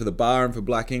photos for the bar and for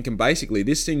Black Ink. And basically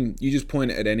this thing, you just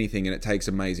point it at anything and it takes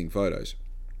amazing photos.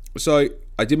 So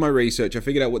I did my research, I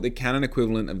figured out what the Canon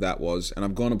equivalent of that was, and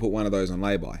I've gone and put one of those on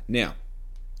lay-by. Now,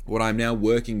 what I'm now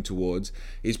working towards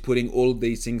is putting all of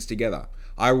these things together.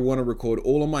 I want to record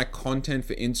all of my content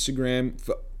for Instagram,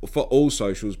 for all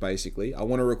socials basically. I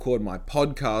want to record my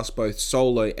podcast, both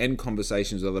solo and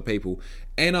conversations with other people.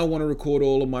 And I want to record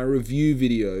all of my review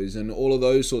videos and all of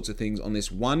those sorts of things on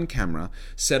this one camera,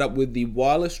 set up with the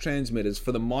wireless transmitters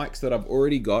for the mics that I've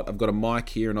already got. I've got a mic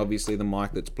here and obviously the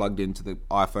mic that's plugged into the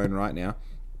iPhone right now.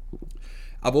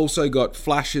 I've also got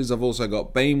flashes, I've also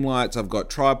got beam lights, I've got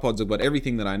tripods, I've got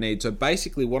everything that I need. So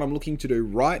basically what I'm looking to do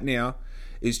right now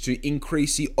is to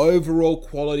increase the overall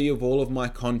quality of all of my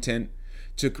content,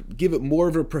 to give it more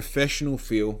of a professional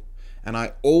feel. And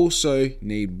I also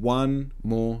need one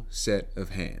more set of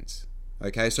hands.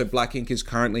 Okay, so Black Ink is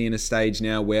currently in a stage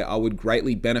now where I would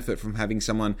greatly benefit from having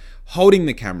someone holding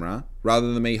the camera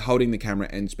rather than me holding the camera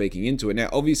and speaking into it. Now,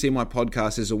 obviously my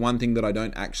podcast is the one thing that I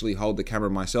don't actually hold the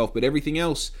camera myself, but everything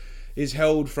else is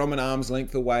held from an arm's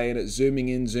length away, and it's zooming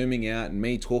in, zooming out, and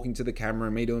me talking to the camera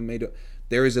and me doing.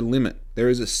 There is a limit. There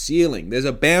is a ceiling. There's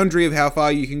a boundary of how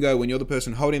far you can go when you're the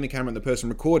person holding the camera and the person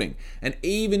recording. And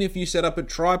even if you set up a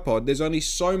tripod, there's only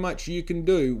so much you can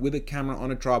do with a camera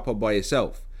on a tripod by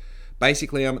yourself.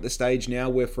 Basically, I'm at the stage now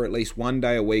where for at least one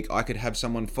day a week, I could have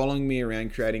someone following me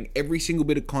around, creating every single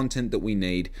bit of content that we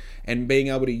need and being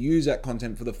able to use that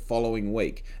content for the following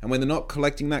week. And when they're not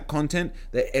collecting that content,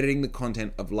 they're editing the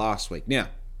content of last week. Now,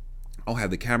 I'll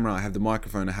have the camera, I have the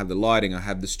microphone, I have the lighting, I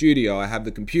have the studio, I have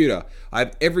the computer. I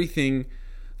have everything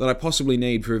that I possibly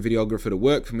need for a videographer to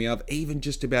work for me. I've even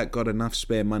just about got enough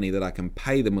spare money that I can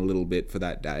pay them a little bit for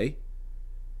that day.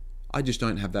 I just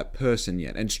don't have that person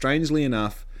yet. And strangely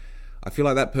enough, I feel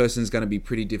like that person is going to be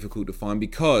pretty difficult to find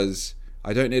because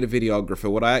I don't need a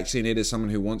videographer. What I actually need is someone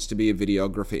who wants to be a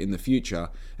videographer in the future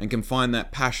and can find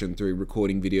that passion through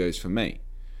recording videos for me.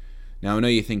 Now, I know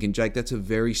you're thinking, Jake, that's a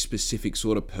very specific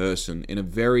sort of person in a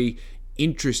very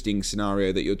interesting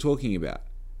scenario that you're talking about.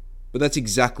 But that's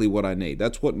exactly what I need.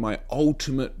 That's what my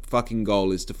ultimate fucking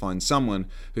goal is, to find someone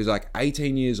who's like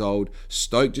 18 years old,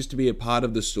 stoked just to be a part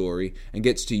of the story, and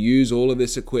gets to use all of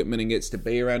this equipment and gets to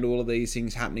be around all of these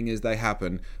things happening as they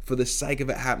happen for the sake of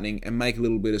it happening and make a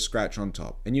little bit of scratch on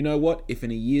top. And you know what? If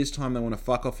in a year's time they want to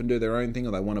fuck off and do their own thing,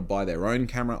 or they want to buy their own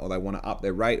camera, or they want to up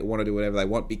their rate, or want to do whatever they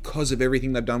want because of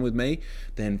everything they've done with me,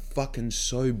 then fucking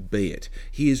so be it.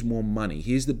 Here's more money.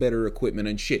 Here's the better equipment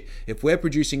and shit. If we're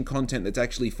producing content that's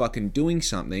actually fucking doing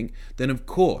something, then of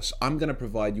course I'm going to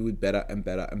provide you with better and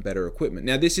better and better equipment.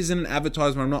 Now, this isn't an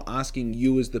advertisement. I'm not asking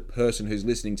you as the person who's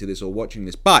listening to this or watching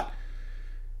this, but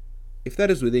if that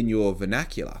is within your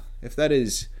vernacular, if that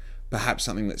is perhaps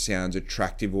something that sounds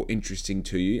attractive or interesting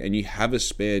to you, and you have a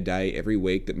spare day every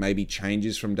week that maybe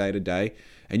changes from day to day,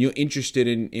 and you're interested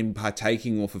in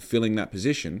partaking or fulfilling that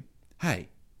position, hey,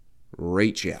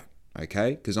 reach out,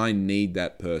 okay? Because I need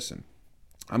that person.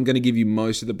 I'm going to give you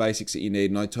most of the basics that you need,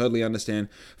 and I totally understand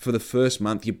for the first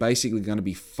month you're basically going to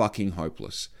be fucking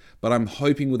hopeless. But I'm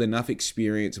hoping with enough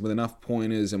experience and with enough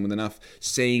pointers and with enough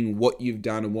seeing what you've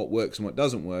done and what works and what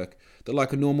doesn't work, that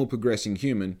like a normal progressing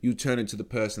human, you'll turn into the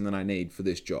person that I need for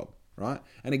this job, right?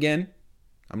 And again,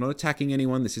 I'm not attacking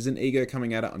anyone. This isn't ego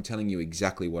coming at it. I'm telling you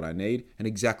exactly what I need and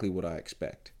exactly what I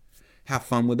expect. How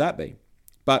fun would that be?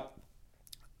 But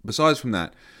besides from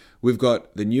that, we've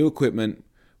got the new equipment.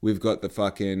 We've got the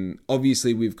fucking,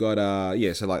 obviously we've got,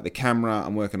 so like the camera,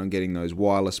 I'm working on getting those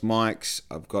wireless mics.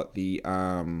 I've got the,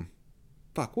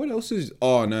 what else is,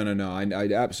 no,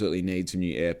 I absolutely need some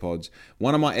new AirPods.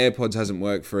 One of my AirPods hasn't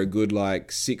worked for a good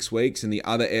like 6 weeks, and the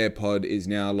other AirPod is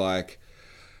now like,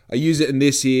 I use it in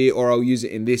this ear, or I'll use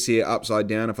it in this ear upside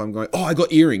down if I'm going, I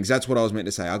got earrings. That's what I was meant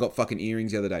to say. I got fucking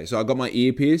earrings the other day. So I got my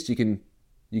ear pierced. You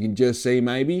can just see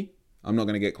maybe. I'm not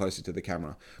going to get closer to the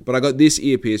camera. But I got this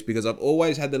ear pierced because I've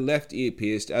always had the left ear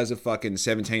pierced as a fucking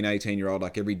 17, 18-year-old.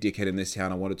 Like every dickhead in this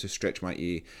town, I wanted to stretch my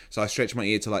ear. So I stretched my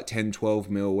ear to like 10, 12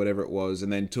 mil, whatever it was,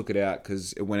 and then took it out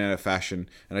because it went out of fashion.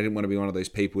 And I didn't want to be one of those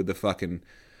people with the fucking,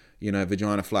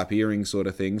 vagina flap earring sort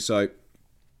of thing. So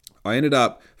I ended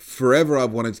up, forever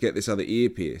I've wanted to get this other ear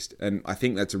pierced. And I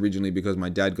think that's originally because my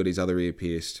dad got his other ear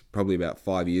pierced probably about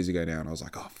 5 years ago now. And I was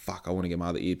like, oh, fuck, I want to get my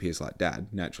other ear pierced like dad,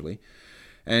 naturally.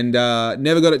 And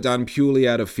never got it done purely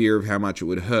out of fear of how much it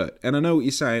would hurt. And I know what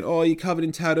you're saying. Oh, you're covered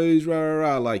in tattoos, rah, rah,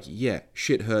 rah. Like, yeah,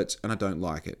 shit hurts and I don't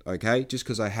like it, okay? Just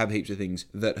because I have heaps of things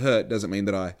that hurt doesn't mean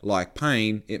that I like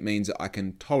pain. It means that I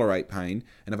can tolerate pain.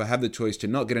 And if I have the choice to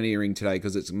not get an earring today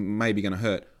because it's maybe going to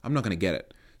hurt, I'm not going to get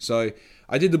it. So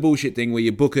I did the bullshit thing where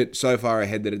you book it so far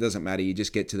ahead that it doesn't matter. You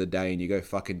just get to the day and you go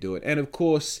fucking do it. And of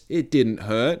course, it didn't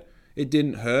hurt. It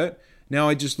didn't hurt. Now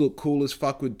I just look cool as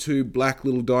fuck with 2 black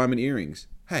little diamond earrings.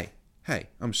 Hey,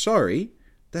 I'm sorry.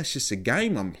 That's just a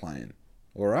game I'm playing.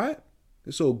 Alright?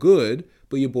 It's all good,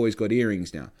 but your boy's got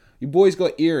earrings now. Your boy's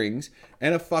got earrings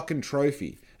and a fucking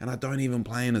trophy. And I don't even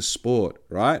play in a sport,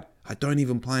 right? I don't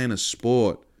even play in a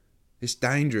sport. It's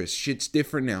dangerous. Shit's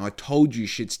different now. I told you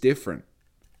shit's different.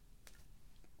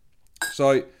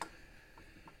 So,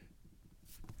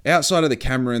 outside of the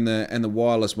camera and the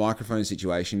wireless microphone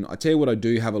situation, I tell you what I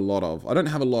do have a lot of. I don't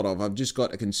have a lot of. I've just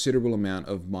got a considerable amount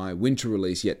of my winter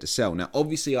release yet to sell. Now,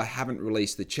 obviously, I haven't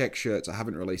released the check shirts. I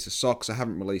haven't released the socks. I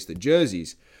haven't released the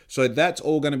jerseys. So that's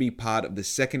all going to be part of the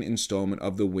second installment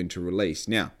of the winter release.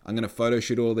 Now, I'm going to photo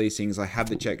shoot all these things. I have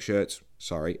the check shirts.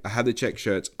 I have the check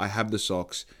shirts. I have the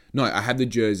socks. No, I have the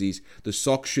jerseys. The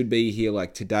socks should be here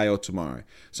like today or tomorrow.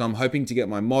 So I'm hoping to get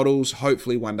my models,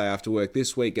 hopefully one day after work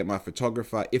this week, get my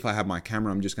photographer. If I have my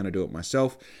camera, I'm just going to do it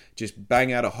myself. Just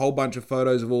bang out a whole bunch of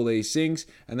photos of all these things.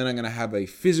 And then I'm going to have a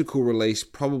physical release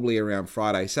probably around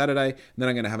Friday, Saturday. And then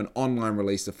I'm going to have an online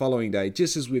release the following day,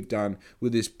 just as we've done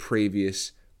with this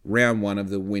previous round 1 of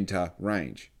the winter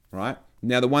range, right?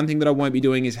 Now, the one thing that I won't be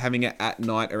doing is having it at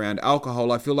night around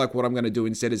alcohol. I feel like what I'm going to do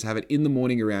instead is have it in the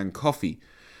morning around coffee.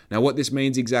 Now, what this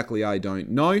means exactly, I don't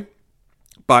know.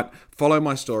 But follow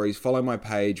my stories, follow my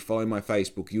page, follow my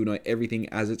Facebook. You'll know everything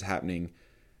as it's happening,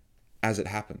 as it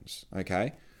happens,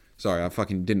 okay? Sorry, I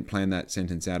fucking didn't plan that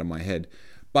sentence out of my head.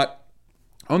 But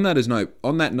on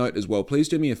that note as well, please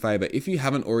do me a favor. If you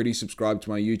haven't already subscribed to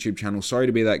my YouTube channel, sorry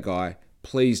to be that guy,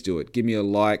 please do it. Give me a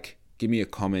like, give me a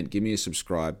comment, give me a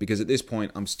subscribe. Because at this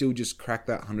point, I'm still just cracked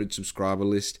that 100 subscriber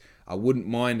list. I wouldn't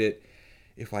mind it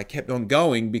if I kept on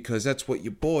going, because that's what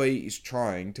your boy is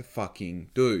trying to fucking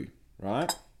do,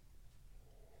 right?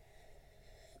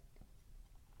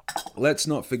 Let's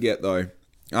not forget though,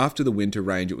 after the winter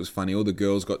range, it was funny. All the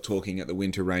girls got talking at the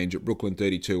winter range at Brooklyn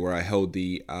 32, where I held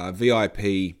the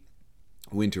VIP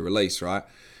winter release, right?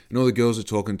 And all the girls are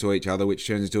talking to each other, which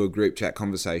turns into a group chat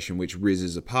conversation, which Riz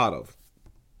is a part of.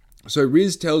 So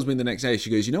Riz tells me the next day, she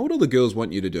goes, you know what all the girls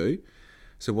want you to do? I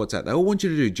said, what's that? They all want you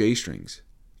to do G-strings.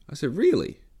 I said,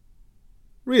 really?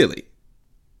 Really?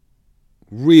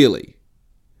 Really?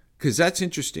 Because that's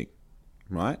interesting,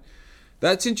 right?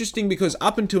 That's interesting because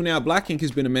up until now, Black Ink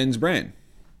has been a men's brand,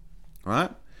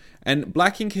 right? And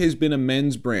Black Ink has been a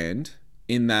men's brand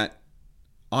in that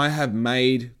I have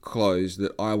made clothes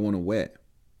that I want to wear,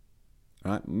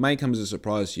 right? May come as a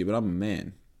surprise to you, but I'm a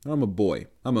man. I'm a boy.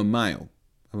 I'm a male,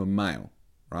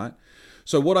 right?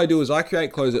 So what I do is I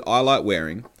create clothes that I like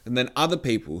wearing, and then other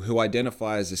people who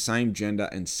identify as the same gender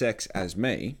and sex as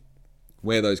me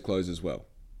wear those clothes as well.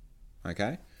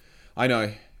 Okay? I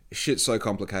know, shit's so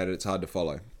complicated, it's hard to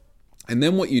follow. And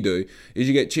then what you do is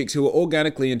you get chicks who are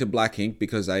organically into Black Ink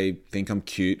because they think I'm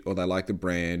cute, or they like the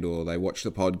brand, or they watch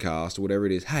the podcast, or whatever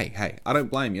it is. Hey, I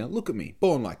don't blame you. Look at me.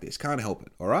 Born like this. Can't help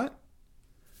it. All right?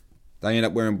 They end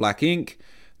up wearing Black Ink.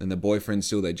 Then the boyfriend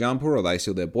steal their jumper, or they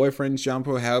steal their boyfriend's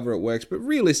jumper, or however it works. But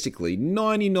realistically,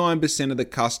 99% of the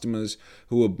customers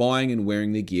who were buying and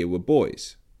wearing the gear were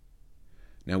boys.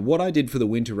 Now, what I did for the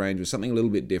winter range was something a little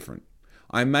bit different.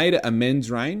 I made it a men's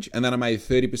range, and then I made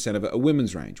 30% of it a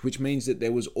women's range, which means that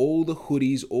there was all the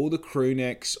hoodies, all the crew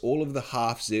necks, all of the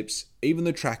half zips, even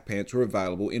the track pants were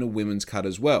available in a women's cut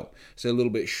as well. So a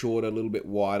little bit shorter, a little bit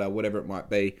wider, whatever it might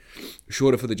be.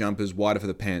 Shorter for the jumpers, wider for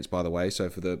the pants, by the way. So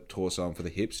for the torso and for the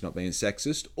hips, not being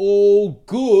sexist. All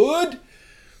good.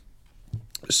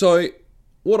 So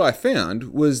what I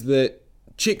found was that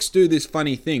chicks do this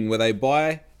funny thing where they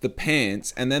buy the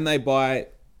pants and then they buy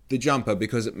the jumper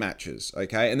because it matches,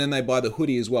 okay? And then they buy the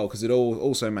hoodie as well because it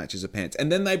also matches the pants. And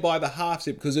then they buy the half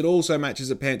zip because it also matches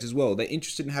the pants as well. They're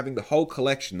interested in having the whole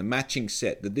collection, the matching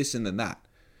set, the this and the that.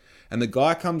 And the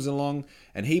guy comes along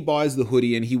and he buys the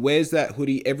hoodie and he wears that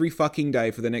hoodie every fucking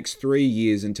day for the next 3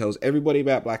 years and tells everybody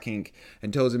about Black Ink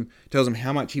and tells them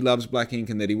how much he loves Black Ink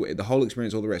and that the whole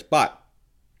experience, all the rest. But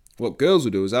what girls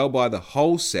will do is they'll buy the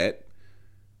whole set.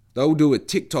 They'll do a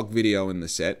TikTok video in the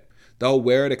set. They'll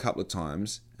wear it a couple of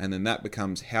times, and then that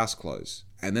becomes house clothes.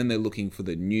 And then they're looking for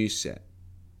the new set,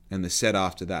 and the set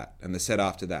after that, and the set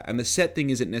after that. And the set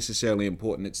thing isn't necessarily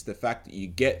important. It's the fact that you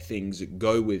get things that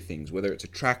go with things, whether it's a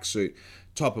tracksuit,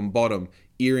 top and bottom,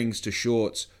 earrings to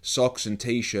shorts, socks and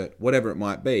t-shirt, whatever it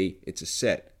might be, it's a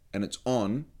set and it's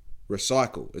on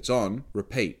recycle. It's on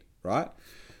repeat, right?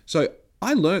 So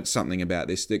I learnt something about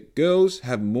this, that girls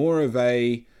have more of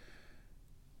a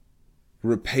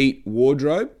repeat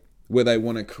wardrobe where they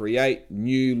want to create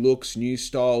new looks, new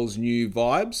styles, new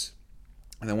vibes,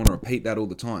 and they want to repeat that all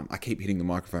the time. I keep hitting the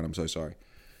microphone, I'm so sorry.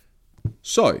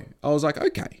 So I was like,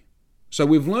 okay. So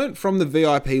we've learnt from the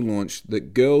VIP launch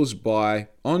that girls buy,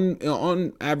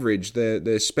 on average,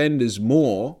 their spend is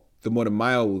more than what a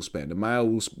male will spend. A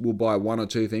male will buy one or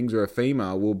two things, or a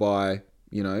female will buy,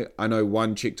 I know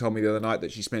one chick told me the other night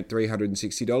that she spent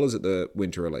 $360 at the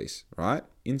winter release, right?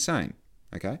 Insane,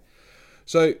 okay?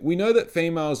 So we know that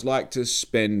females like to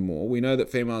spend more. We know that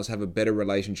females have a better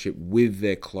relationship with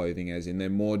their clothing, as in they're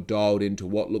more dialed into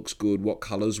what looks good, what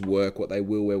colors work, what they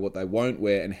will wear, what they won't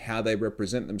wear, and how they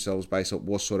represent themselves based on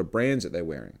what sort of brands that they're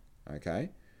wearing, okay?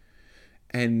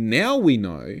 And now we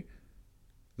know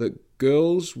that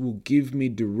girls will give me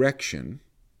direction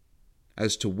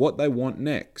as to what they want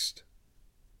next.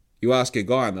 You ask a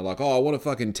guy and they're like, oh, I want a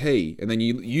fucking tee. And then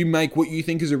you make what you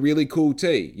think is a really cool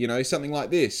tee, something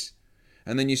like this.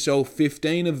 And then you sell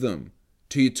 15 of them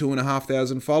to your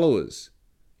 2,500 followers,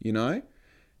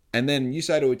 And then you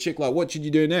say to a chick, like, what should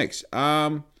you do next?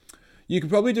 You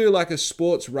could probably do like a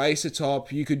sports racer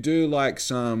top. You could do like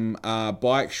some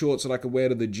bike shorts that I could wear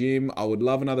to the gym. I would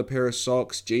love another pair of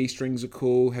socks. G-strings are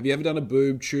cool. Have you ever done a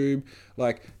boob tube?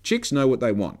 Like, chicks know what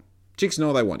they want. Chicks know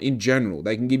what they want. In general,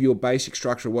 they can give you a basic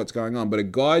structure of what's going on, but a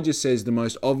guy just says the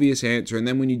most obvious answer, and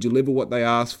then when you deliver what they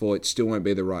ask for, it still won't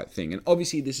be the right thing. And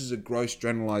obviously, this is a gross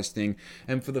generalized thing,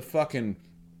 and for the fucking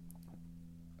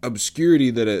obscurity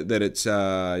that it's,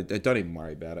 don't even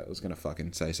worry about it. I was going to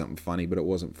fucking say something funny, but it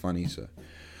wasn't funny, so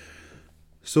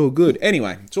it's all good.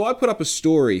 Anyway, so I put up a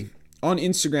story on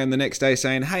Instagram the next day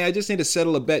saying, hey, I just need to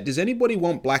settle a bet. Does anybody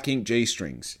want black ink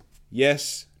G-strings?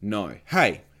 Yes, no.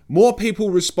 Hey, more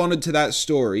people responded to that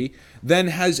story than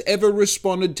has ever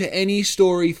responded to any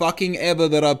story fucking ever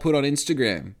that I put on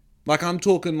Instagram. Like, I'm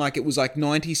talking like it was like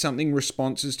 90-something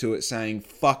responses to it saying,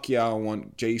 fuck yeah, I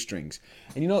want G-strings.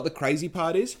 And you know what the crazy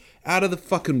part is? Out of the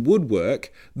fucking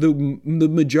woodwork, the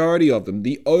majority of them,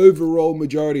 the overall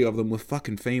majority of them were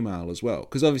fucking female as well.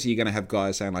 Because obviously you're going to have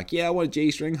guys saying like, yeah, I want a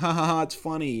G-string, ha ha ha, it's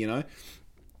funny,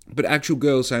 But actual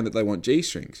girls saying that they want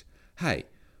G-strings. Hey,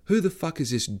 who the fuck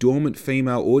is this dormant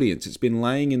female audience? It's been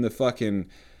laying in the fucking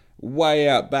way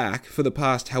out back for the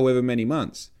past however many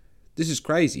months. This is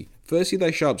crazy. Firstly,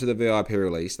 they show up to the VIP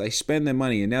release, they spend their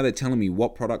money, and now they're telling me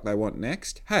what product they want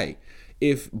next. Hey,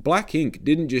 if Black Ink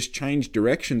didn't just change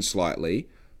direction slightly,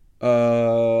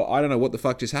 I don't know what the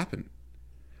fuck just happened.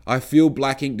 I feel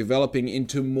Black Ink developing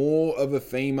into more of a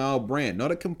female brand. Not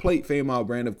a complete female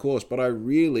brand, of course, but I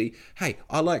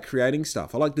like creating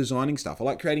stuff. I like designing stuff. I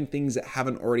like creating things that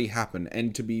haven't already happened.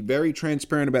 And to be very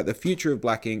transparent about the future of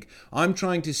Black Ink, I'm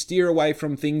trying to steer away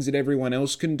from things that everyone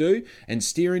else can do and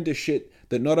steer into shit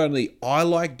that not only I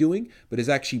like doing, but is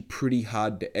actually pretty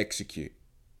hard to execute.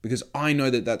 Because I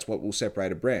know that that's what will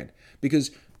separate a brand.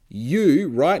 Because you,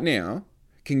 right now,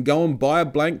 can go and buy a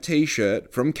blank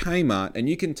t-shirt from Kmart and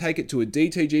you can take it to a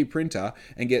DTG printer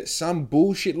and get some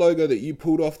bullshit logo that you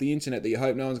pulled off the internet that you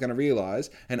hope no one's going to realize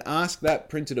and ask that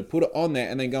printer to put it on there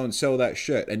and then go and sell that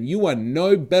shirt. And you are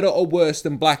no better or worse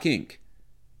than Black Ink.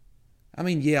 I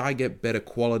mean, yeah, I get better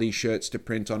quality shirts to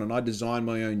print on and I design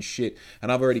my own shit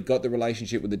and I've already got the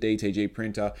relationship with the DTG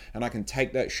printer and I can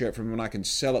take that shirt from them and I can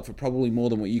sell it for probably more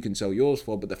than what you can sell yours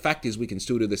for. But the fact is we can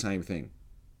still do the same thing.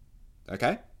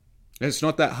 Okay? It's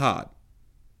not that hard.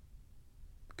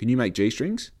 Can you make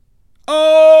G-strings?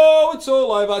 Oh, it's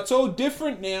all over. It's all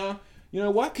different now. You know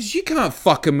why? Because you can't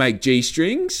fucking make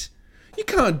G-strings. You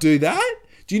can't do that.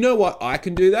 Do you know why I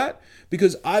can do that?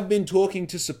 Because I've been talking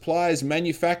to suppliers,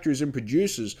 manufacturers, and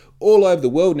producers all over the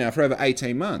world now for over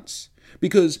 18 months.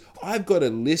 Because I've got a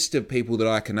list of people that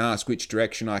I can ask which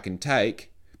direction I can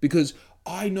take. Because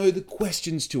I know the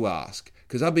questions to ask.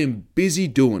 Because I've been busy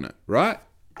doing it, right?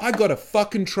 I got a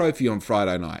fucking trophy on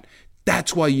Friday night.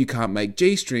 That's why you can't make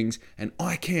G-strings and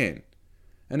I can.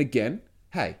 And again,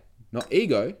 hey, not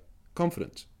ego,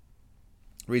 confidence.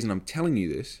 The reason I'm telling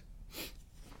you this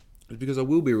is because I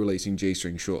will be releasing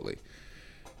G-strings shortly.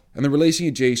 And the releasing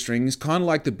of G-strings, kind of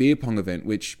like the beer pong event,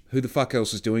 which who the fuck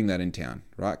else is doing that in town,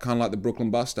 right? Kind of like the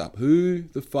Brooklyn bus stop. Who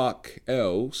the fuck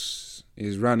else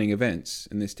is running events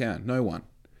in this town? No one.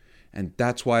 And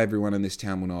that's why everyone in this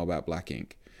town will know about Black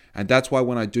Ink. And that's why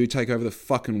when I do take over the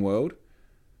fucking world,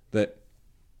 that...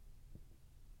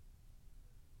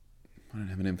 I don't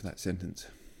have an end for that sentence.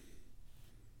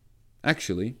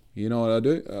 Actually, you know what I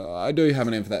do? I do have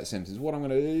an end for that sentence. What I'm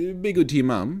going to do, be good to your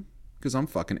mum. because I'm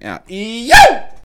fucking out. Yo!